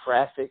 like the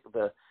traffic,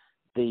 the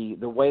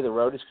way the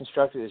road is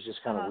constructed is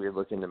just kind of weird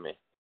looking to me.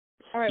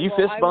 All right, you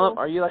fist bump?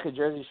 Are you like a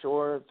Jersey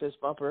Shore fist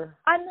bumper?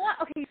 I'm not.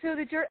 Okay, so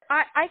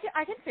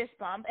I can fist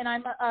bump, and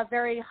I'm a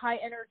very high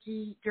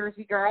energy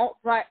Jersey girl,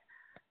 but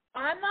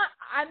I'm not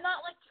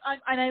like.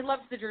 And I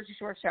loved the Jersey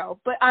Shore show,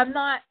 but I'm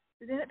not.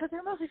 But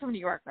they're mostly from New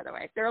York, by the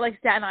way. They're like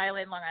Staten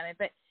Island, Long Island,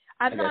 but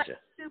I'm not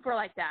super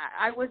like that.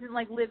 I wasn't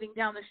like living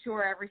down the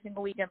shore every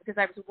single weekend because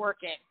I was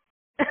working,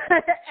 and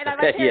my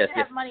parents didn't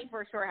have money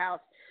for a shore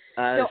house.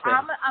 So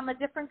I'm a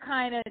different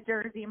kind of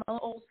Jersey. I'm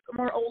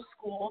more old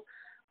school.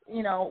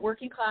 You know,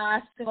 working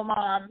class, single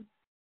mom,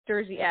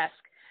 Jersey-esque.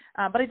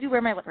 But I do wear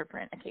my leopard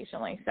print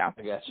occasionally, so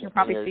you'll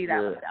probably see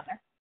that one down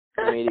there.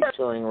 Comedic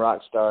touring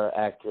rock star,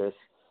 actress,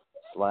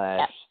 /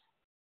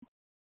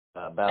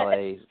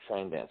 ballet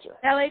trained dancer.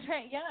 Ballet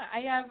trained, yeah.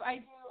 I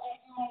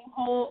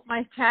do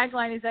my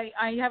tagline is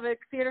I have a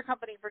theater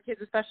company for kids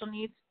with special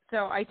needs,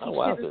 so I teach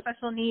kids with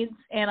special needs,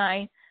 and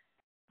I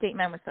date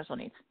men with special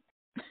needs.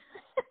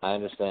 I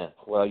understand.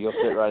 Well, you'll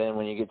fit right in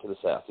when you get to the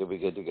South. You'll be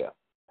good to go.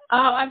 Oh,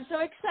 I'm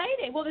so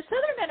excited. Well, the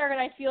Southern men are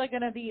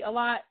going to be a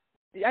lot.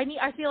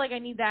 I feel like I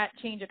need that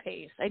change of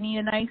pace. I need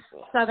a nice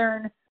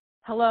Southern,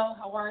 hello,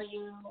 how are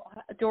you,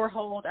 door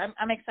hold.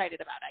 I'm excited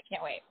about it. I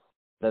can't wait.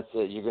 That's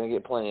it. You're going to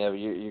get plenty of it.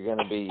 You're going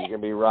to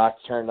be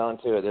rocked, turned on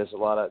to it. There's a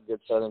lot of good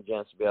Southern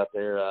gents to be out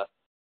there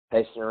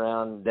pacing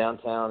around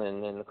downtown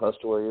and close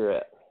to where you're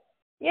at.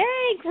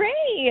 Yay,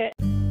 great.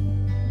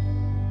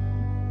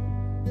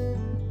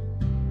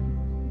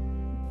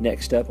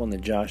 Next up on the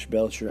Josh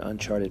Belcher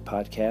Uncharted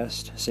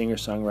podcast,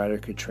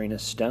 singer-songwriter Katrina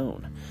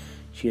Stone.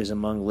 She is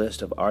among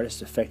list of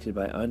artists affected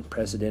by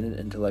unprecedented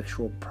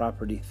intellectual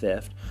property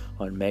theft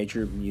on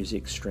major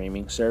music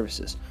streaming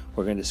services.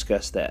 We're going to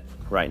discuss that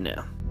right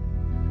now.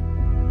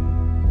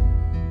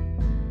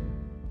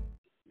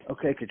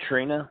 Okay,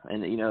 Katrina,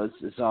 and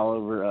it's all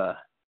over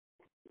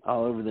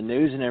the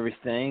news and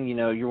everything.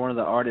 You're one of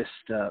the artists,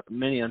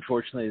 many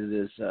unfortunately,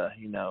 that is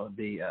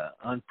the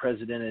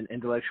unprecedented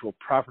intellectual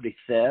property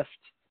theft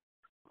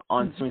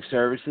on streaming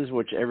services,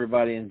 which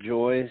everybody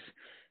enjoys.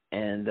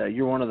 And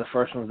you're one of the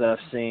first ones that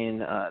I've seen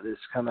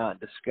that's come out and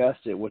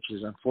discussed it, which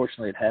is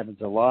unfortunately it happens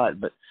a lot.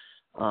 But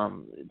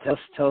tell us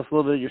a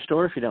little bit of your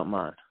story if you don't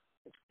mind.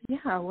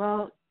 Yeah,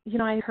 well,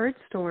 I heard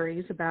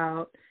stories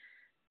about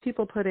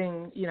people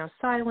putting,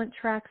 silent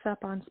tracks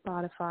up on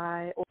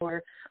Spotify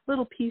or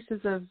little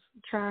pieces of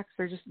tracks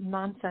or just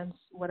nonsense,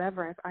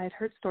 whatever. I had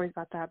heard stories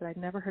about that, but I'd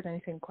never heard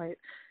anything quite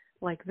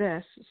like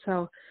this.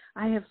 So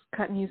I have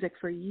cut music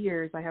for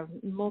years. I have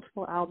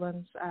multiple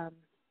albums.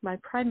 My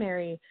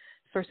primary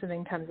source of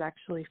income is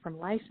actually from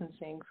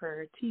licensing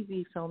for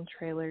TV, film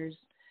trailers,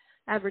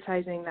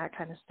 advertising, that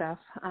kind of stuff.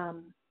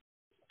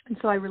 And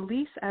so I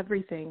release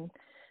everything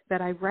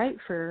that I write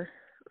for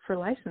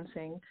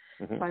licensing.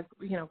 So I've,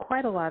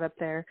 quite a lot up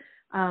there.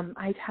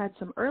 I'd had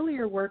some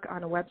earlier work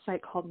on a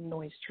website called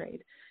Noise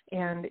Trade,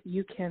 and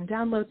you can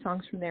download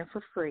songs from there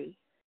for free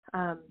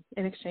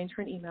in exchange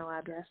for an email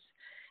address.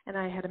 And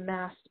I had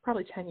amassed,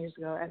 probably 10 years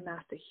ago,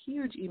 a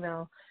huge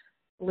email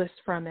list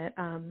from it.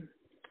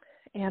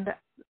 And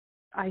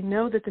I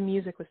know that the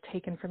music was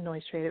taken from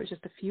Noise Trade. It was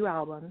just a few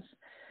albums.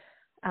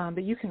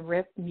 But you can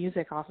rip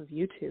music off of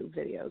YouTube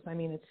videos. I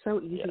mean, it's so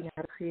easy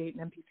now to create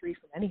an MP3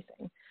 from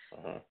anything.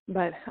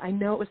 But I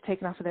know it was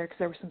taken off of there because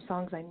there were some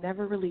songs I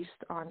never released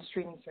on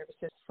streaming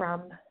services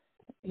from,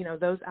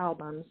 those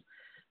albums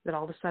that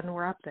all of a sudden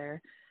were up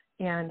there.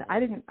 And I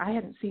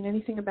hadn't seen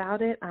anything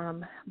about it,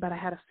 but I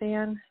had a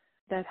fan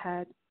that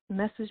had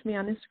messaged me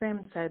on Instagram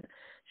and said,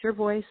 "It's your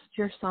voice, it's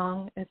your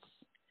song. It's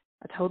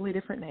a totally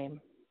different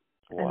name."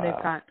 Wow. And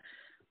they've got,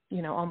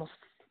 almost,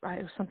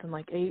 it was something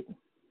like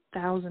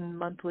 8,000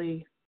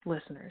 monthly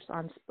listeners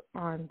on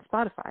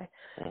Spotify.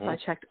 So I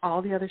checked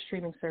all the other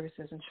streaming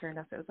services, and sure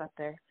enough, it was up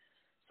there.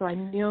 So I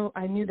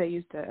knew they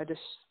used a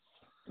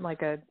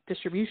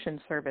distribution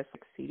service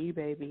like CD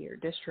Baby or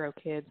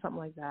DistroKid, something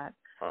like that.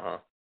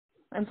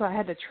 And so I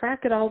had to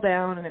track it all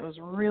down, and it was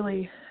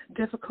really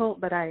difficult,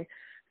 but I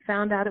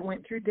found out it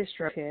went through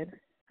DistroKid.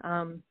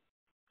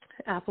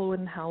 Apple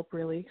wouldn't help,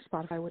 really.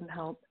 Spotify wouldn't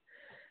help.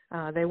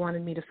 They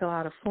wanted me to fill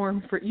out a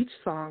form for each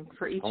song,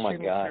 for each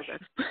streaming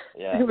service.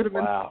 Yeah. It would have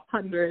been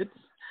hundreds.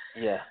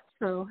 Yeah.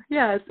 So,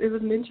 it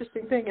was an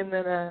interesting thing. And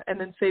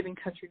then Saving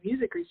Country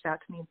Music reached out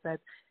to me and said,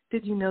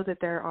 "Did you know that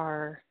there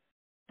are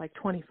like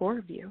 24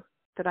 of you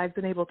that I've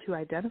been able to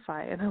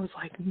identify?" And I was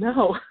like,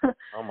 "No."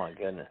 Oh, my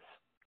goodness.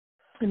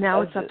 And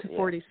now it's up to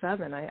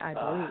 47, I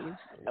believe.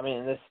 I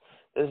mean, this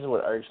is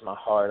what irks my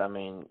heart. I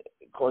mean,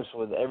 of course,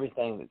 with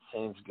everything that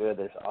seems good,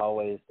 there's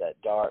always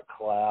that dark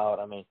cloud.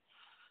 I mean,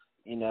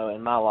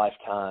 in my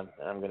lifetime,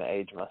 and I'm going to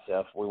age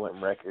myself, we went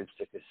from records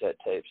to cassette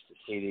tapes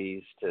to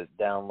CDs to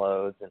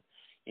downloads. And,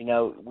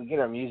 we get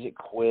our music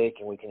quick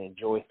and we can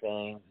enjoy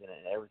things and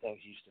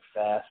everything's used to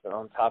fast. But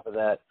on top of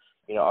that,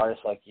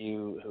 artists like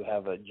you who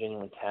have a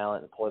genuine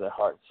talent and pour their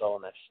heart and soul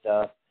in their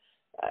stuff,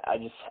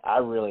 I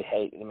really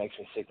hate, it makes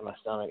me sick to my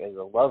stomach as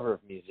a lover of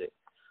music,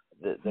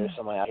 that there's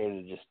somebody out here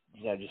to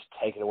just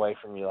take it away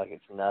from you like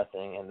it's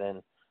nothing. And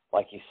then,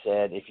 like you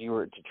said, if you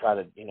were to try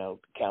to,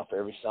 count for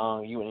every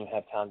song, you wouldn't even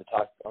have time to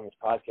talk on this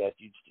podcast.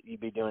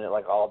 You'd be doing it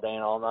like all day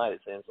and all night,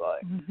 it seems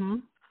like.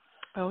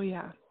 Oh,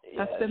 yeah.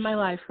 That's been my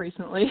life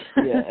recently.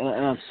 Yeah,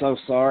 and I'm so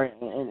sorry.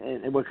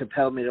 And what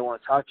compelled me to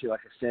want to talk to you,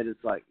 like I said,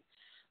 it's like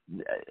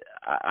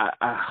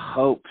I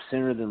hope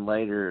sooner than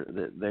later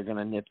that they're going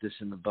to nip this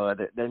in the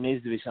bud. There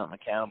needs to be something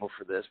accountable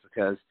for this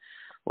because,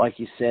 like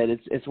you said,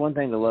 it's one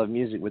thing to love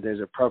music, but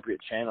there's appropriate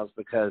channels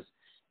because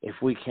if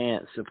we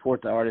can't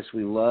support the artists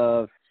we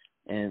love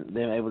and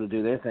them able to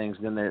do their things,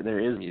 then there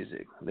is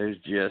music. There's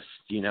just,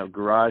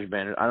 garage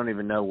band. I don't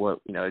even know what,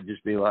 it'd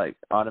just be like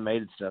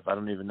automated stuff. I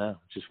don't even know.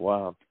 It's just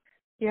wild.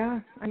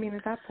 Yeah. I mean,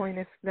 at that point,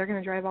 if they're going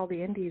to drive all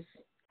the indies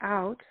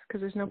out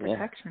because there's no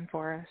protection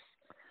for us,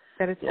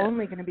 that it's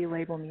only going to be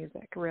label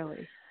music,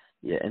 really.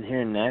 Yeah, and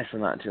here in Nashville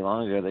not too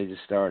long ago, they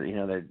just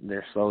started,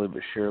 they're slowly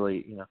but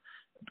surely,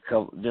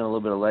 doing a little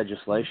bit of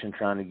legislation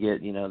trying to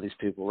get, these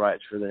people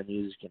rights for their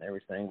music and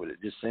everything. But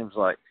it just seems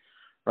like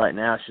right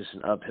now it's just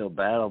an uphill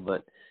battle.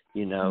 But,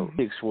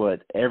 it's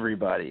what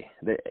everybody,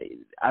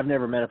 I've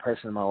never met a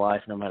person in my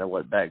life, no matter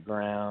what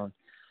background,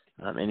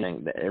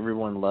 anything, that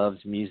everyone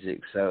loves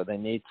music. So they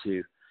need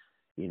to,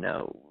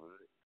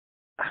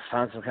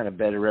 find some kind of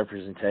better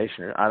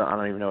representation. Or I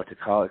don't even know what to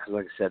call it because,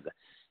 like I said,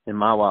 in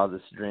my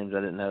wildest dreams, I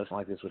didn't know something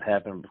like this would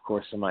happen. But of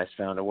course, somebody's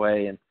found a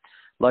way. And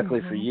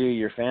luckily for you,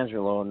 your fans are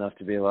loyal enough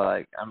to be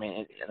like, I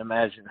mean, and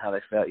imagine how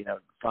they felt,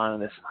 finding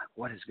this, like,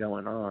 what is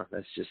going on?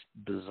 That's just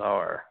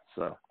bizarre.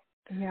 So.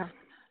 Yeah.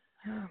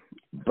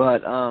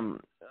 But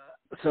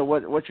so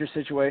what's your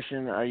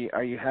situation?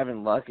 Are you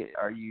having luck?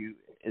 Are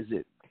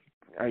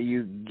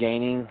you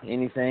gaining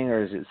anything,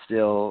 or is it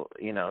still,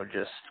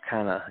 just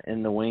kind of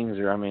in the wings?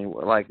 Or, I mean,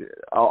 like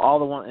all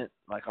the ones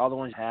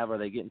you have, are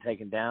they getting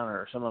taken down, or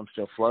are some of them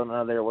still floating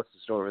out there? What's the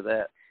story with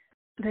that?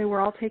 They were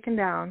all taken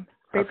down.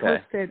 They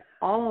posted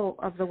all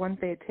of the ones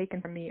they had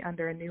taken from me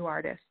under a new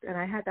artist, and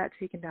I had that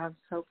taken down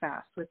so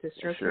fast with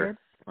DistroKid. Sure.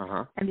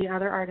 And the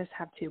other artists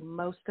have too.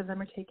 Most of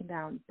them are taken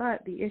down.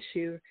 But the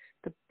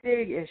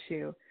big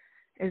issue,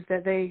 is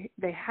that they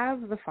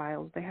have the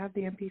files, they have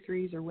the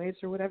MP3s or waves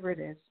or whatever it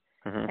is,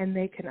 and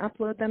they can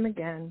upload them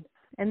again,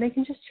 and they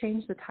can just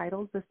change the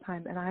titles this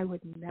time, and I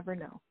would never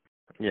know.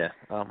 Yeah,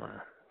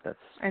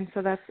 and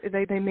so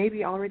they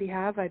maybe already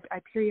have. I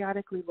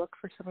periodically look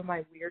for some of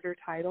my weirder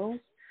titles,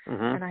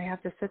 and I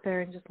have to sit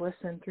there and just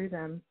listen through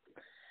them,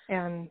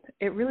 and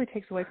it really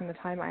takes away from the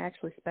time I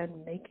actually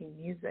spend making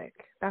music.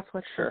 That's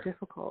what's so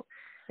difficult,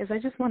 is I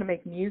just want to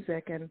make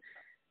music, and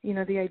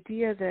the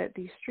idea that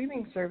these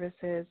streaming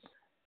services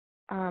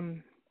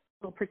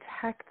will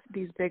protect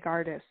these big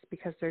artists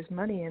because there's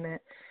money in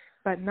it,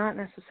 but not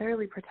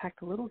necessarily protect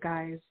the little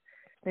guys.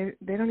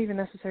 They don't even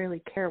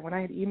necessarily care. When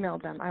I had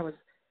emailed them, I was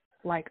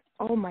like,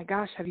 oh my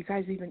gosh,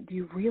 do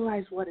you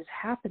realize what is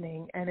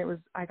happening? And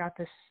I got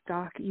this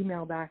stock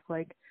email back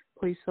like,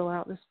 please fill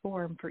out this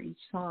form for each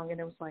song. And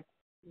it was like,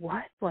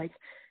 what? Like,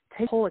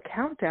 take the whole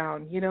account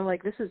down,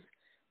 like this is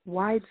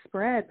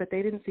widespread, but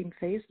they didn't seem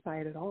fazed by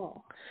it at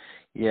all.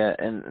 Yeah,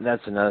 and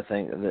that's another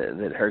thing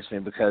that hurts me,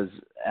 because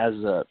as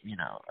a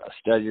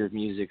studier of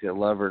music, a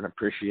lover and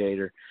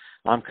appreciator,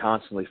 I'm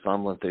constantly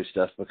fumbling through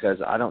stuff because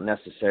I don't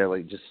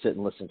necessarily just sit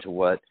and listen to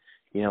what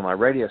my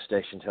radio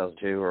station tells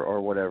me to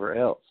or whatever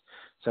else.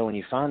 So when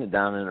you find a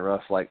diamond in the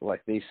rough like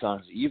these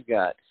songs that you've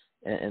got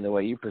and the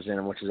way you present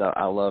them, which is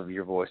I love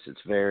your voice.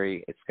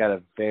 It's got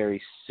a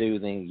very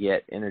soothing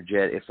yet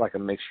energetic. It's like a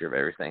mixture of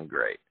everything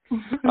great.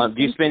 Do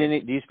you spend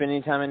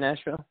any time in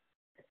Nashville?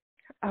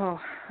 Oh,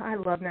 I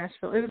love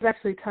Nashville. It was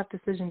actually a tough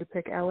decision to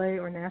pick LA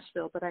or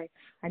Nashville, but I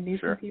knew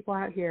some people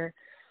out here,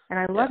 and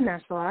I love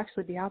Nashville. I'll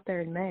actually be out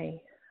there in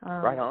May.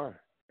 Right on.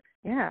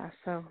 Yeah,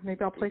 so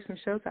maybe I'll play some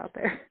shows out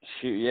there.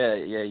 Shoot,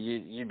 yeah,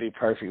 you'd be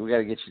perfect. We got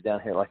to get you down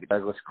here like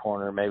Douglas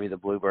Corner, maybe the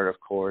Bluebird, of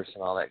course,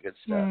 and all that good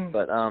stuff.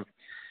 But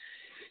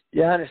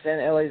yeah, I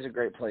understand. LA is a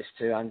great place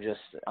too.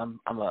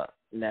 I'm a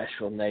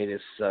Nashville native,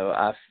 so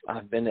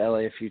I've been to LA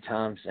a few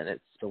times, and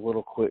it's a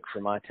little quick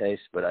for my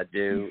taste, but I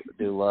do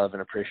love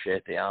and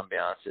appreciate the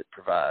ambiance it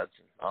provides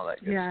and all that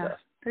good stuff.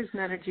 There's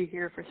an energy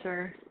here for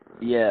sure.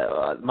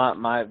 Yeah,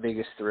 my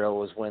biggest thrill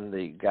was when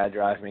the guy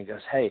driving me goes,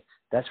 "Hey,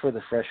 that's where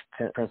the Fresh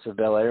Prince of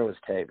Bel-Air was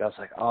taped." I was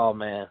like, "Oh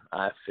man,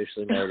 I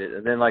officially made it."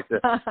 And then like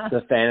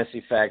the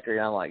Fantasy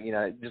Factory, I'm like,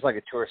 just like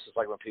a tourist, it's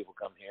like when people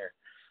come here.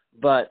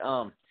 But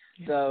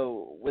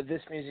so with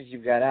this music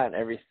you've got out and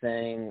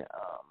everything,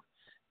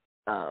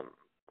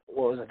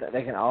 what was it that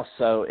they can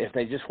also, if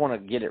they just want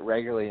to get it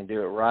regularly and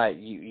do it right,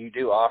 you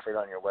do offer it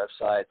on your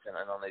websites and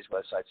on these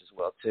websites as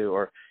well too,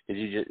 or have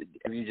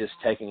you just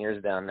taken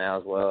yours down now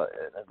as well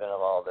in the event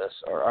of all this,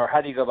 or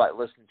how do you go about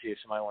listening to you if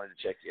somebody wanted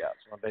to check you out?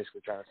 So I'm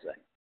basically trying to say.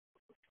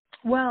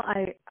 Well,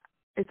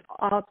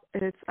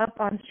 it's up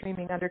on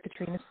streaming under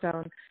Katrina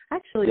Stone. I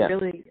actually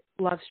really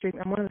love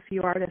streaming. I'm one of the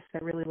few artists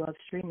that really love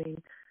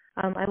streaming.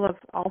 I love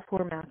all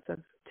formats of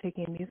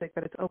taking music,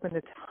 but it's opened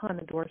a ton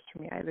of doors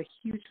for me. I have a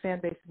huge fan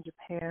base in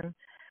Japan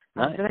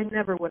that I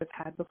never would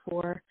have had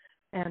before,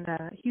 and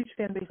a huge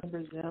fan base in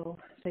Brazil,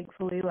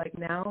 thankfully, like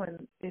now,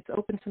 and it's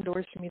opened some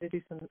doors for me to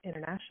do some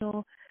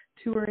international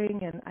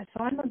touring, and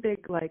so I'm a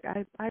big,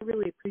 I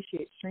really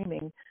appreciate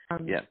streaming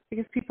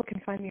because people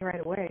can find me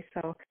right away.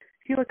 So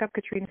if you look up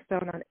Katrina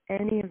Stone on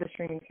any of the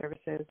streaming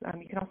services,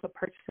 you can also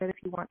purchase it if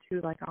you want to,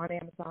 like on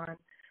Amazon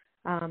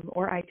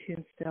or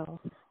iTunes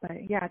still.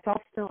 But yeah, it's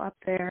all still up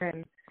there,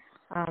 and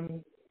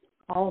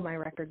all of my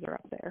records are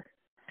up there.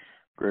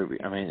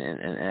 Groovy. I mean,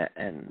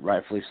 and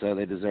rightfully so.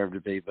 They deserve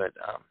to be. But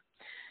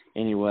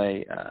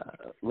anyway,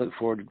 look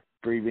forward to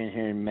Bree being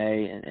here in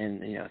May,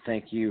 and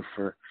thank you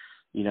for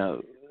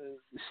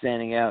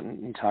standing out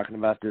and talking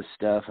about this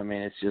stuff. I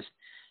mean,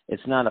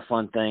 it's not a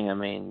fun thing. I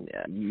mean,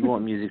 you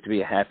want music to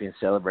be a happy and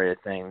celebrated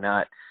thing,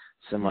 not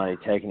somebody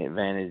taking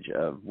advantage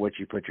of what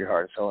you put your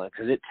heart and soul in,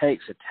 because it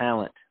takes a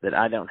talent that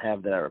I don't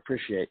have that I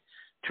appreciate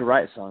to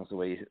write songs the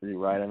way you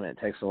write them. And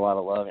it takes a lot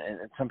of love, and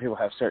some people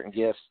have certain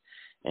gifts,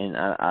 and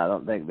I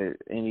don't think that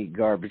any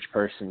garbage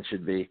person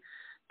should be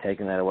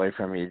taking that away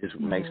from you. It just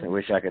makes me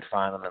wish I could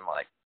find them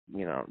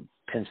and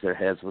pinch their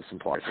heads with some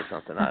parts or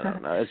something. I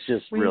don't know. It's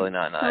just really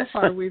not nice.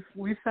 So far,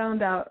 we've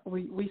found out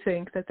we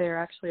think that they're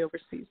actually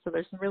overseas, so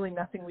there's really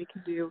nothing we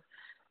can do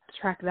to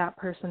track that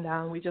person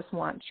down. We just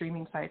want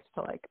streaming sites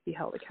to be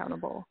held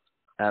accountable.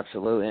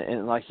 Absolutely,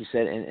 and like you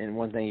said, and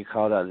one thing you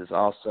called out is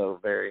also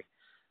very,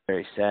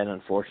 very sad and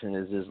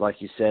unfortunate is like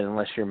you said,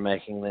 unless you're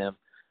making them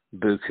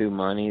buku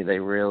money, they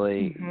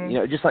really,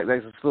 just like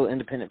there's this little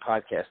independent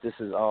podcast. This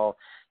is all,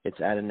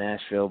 it's out of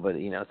Nashville, but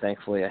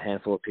thankfully a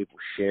handful of people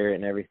share it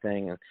and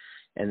everything,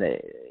 and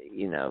they,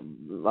 a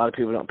lot of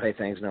people don't pay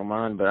things no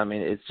mind, but I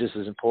mean it's just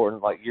as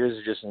important. Like yours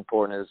is just as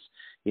important as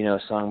a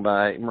song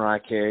by Mariah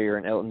Carey or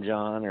an Elton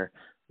John or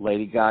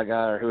Lady Gaga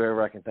or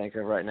whoever I can think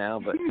of right now.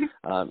 But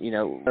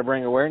to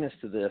bring awareness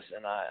to this,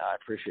 and I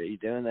appreciate you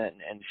doing that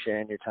and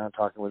sharing your time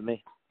talking with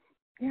me.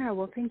 Yeah,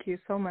 well, thank you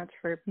so much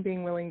for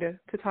being willing to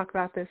talk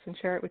about this and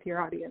share it with your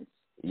audience.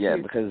 Yeah,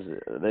 because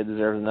they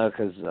deserve to know,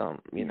 because,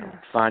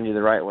 find you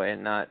the right way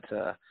and not,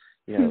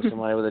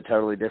 somebody with a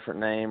totally different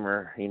name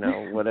or,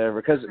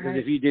 whatever. Because Right.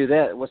 if you do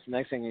that, what's the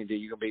next thing you do?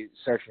 You're going to be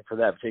searching for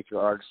that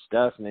particular artist's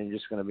stuff, and then you're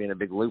just going to be in a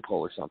big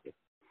loophole or something.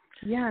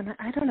 Yeah, and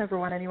I don't ever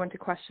want anyone to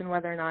question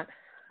whether or not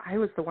I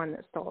was the one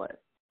that stole it.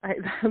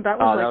 That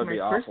was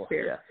my first awful.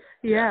 fear.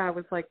 Yeah, I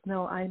was like,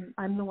 no,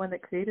 I'm the one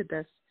that created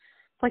this.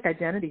 It's like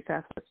identity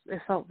theft.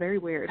 It felt very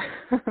weird.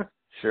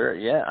 Sure,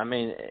 yeah. I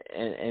mean,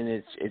 and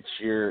it's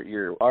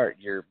your art,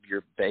 your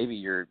baby,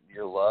 your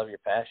love, your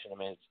passion. I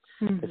mean,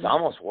 it's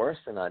almost worse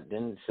than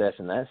identity theft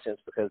in that sense,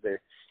 because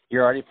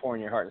you're already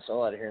pouring your heart and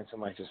soul out of here, and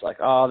somebody's just like,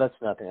 oh, that's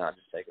nothing. I'll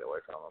just take it away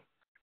from them.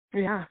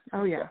 Yeah.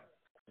 Oh yeah.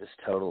 Just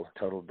total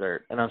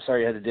dirt. And I'm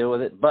sorry you had to deal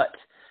with it, but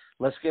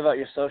let's give out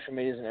your social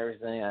medias and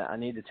everything. I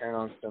need to turn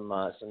on some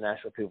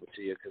Nashville people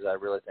to you, because I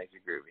really think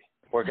you're groovy.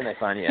 Where can they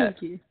find you at?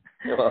 Thank you.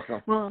 You're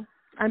welcome. Well,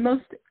 I'm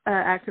most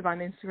active on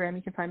Instagram.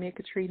 You can find me at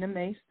Katrina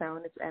Mae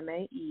Stone. It's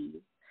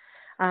MAE.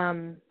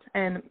 And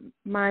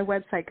my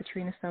website,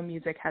 Katrina Stone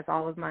Music, has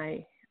all of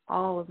my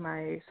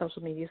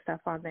social media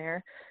stuff on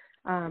there.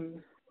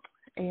 And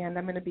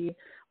I'm going to be a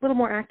little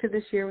more active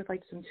this year with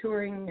some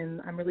touring, and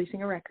I'm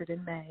releasing a record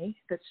in May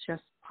that's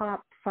just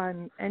pop,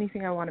 fun,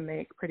 anything I want to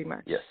make, pretty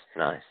much. Yes,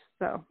 nice.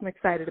 So I'm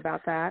excited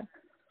about that.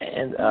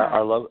 And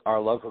our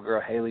local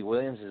girl Haley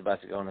Williams is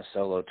about to go on a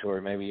solo tour.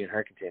 Maybe you and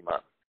her can team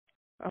up.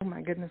 Oh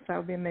my goodness, that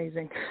would be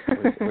amazing.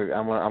 I'm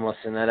gonna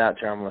send that out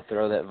to her. I'm gonna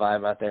throw that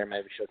vibe out there.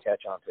 Maybe she'll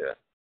catch on to it.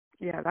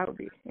 Yeah, that would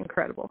be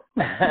incredible.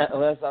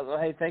 Well,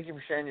 hey, thank you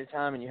for sharing your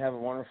time, and you have a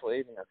wonderful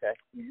evening. Okay.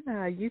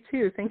 Yeah, you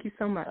too. Thank you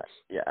so much.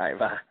 Yeah. All right.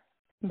 Bye.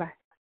 Bye.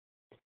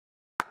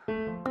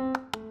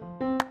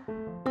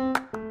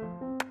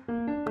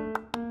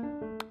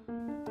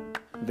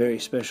 Very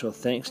special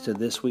thanks to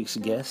this week's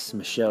guests,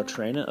 Michelle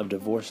Traina of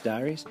Divorce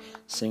Diaries,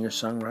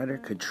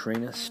 singer-songwriter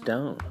Katrina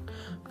Stone.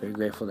 Very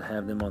grateful to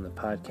have them on the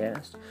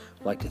podcast.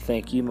 I'd like to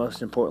thank you,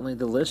 most importantly,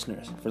 the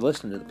listeners, for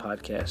listening to the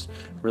podcast.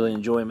 Really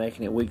enjoy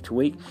making it week to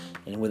week,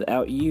 and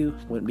without you,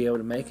 wouldn't be able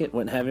to make it,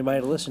 wouldn't have anybody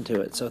to listen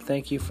to it. So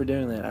thank you for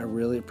doing that. I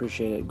really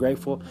appreciate it.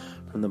 Grateful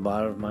from the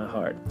bottom of my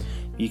heart.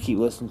 If you keep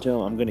listening to them,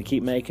 I'm going to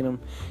keep making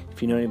them.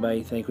 If you know anybody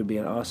you think would be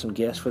an awesome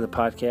guest for the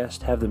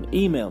podcast, have them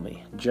email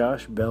me,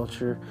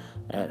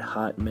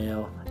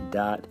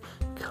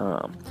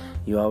 joshbelcher@hotmail.com.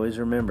 You always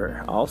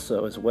remember,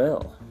 also as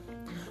well,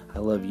 I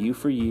love you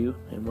for you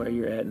and where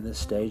you're at in this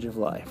stage of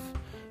life.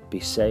 Be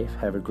safe,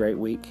 have a great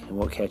week, and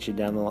we'll catch you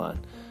down the line.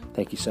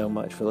 Thank you so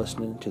much for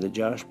listening to the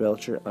Josh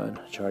Belcher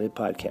Uncharted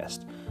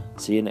podcast.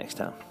 See you next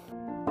time.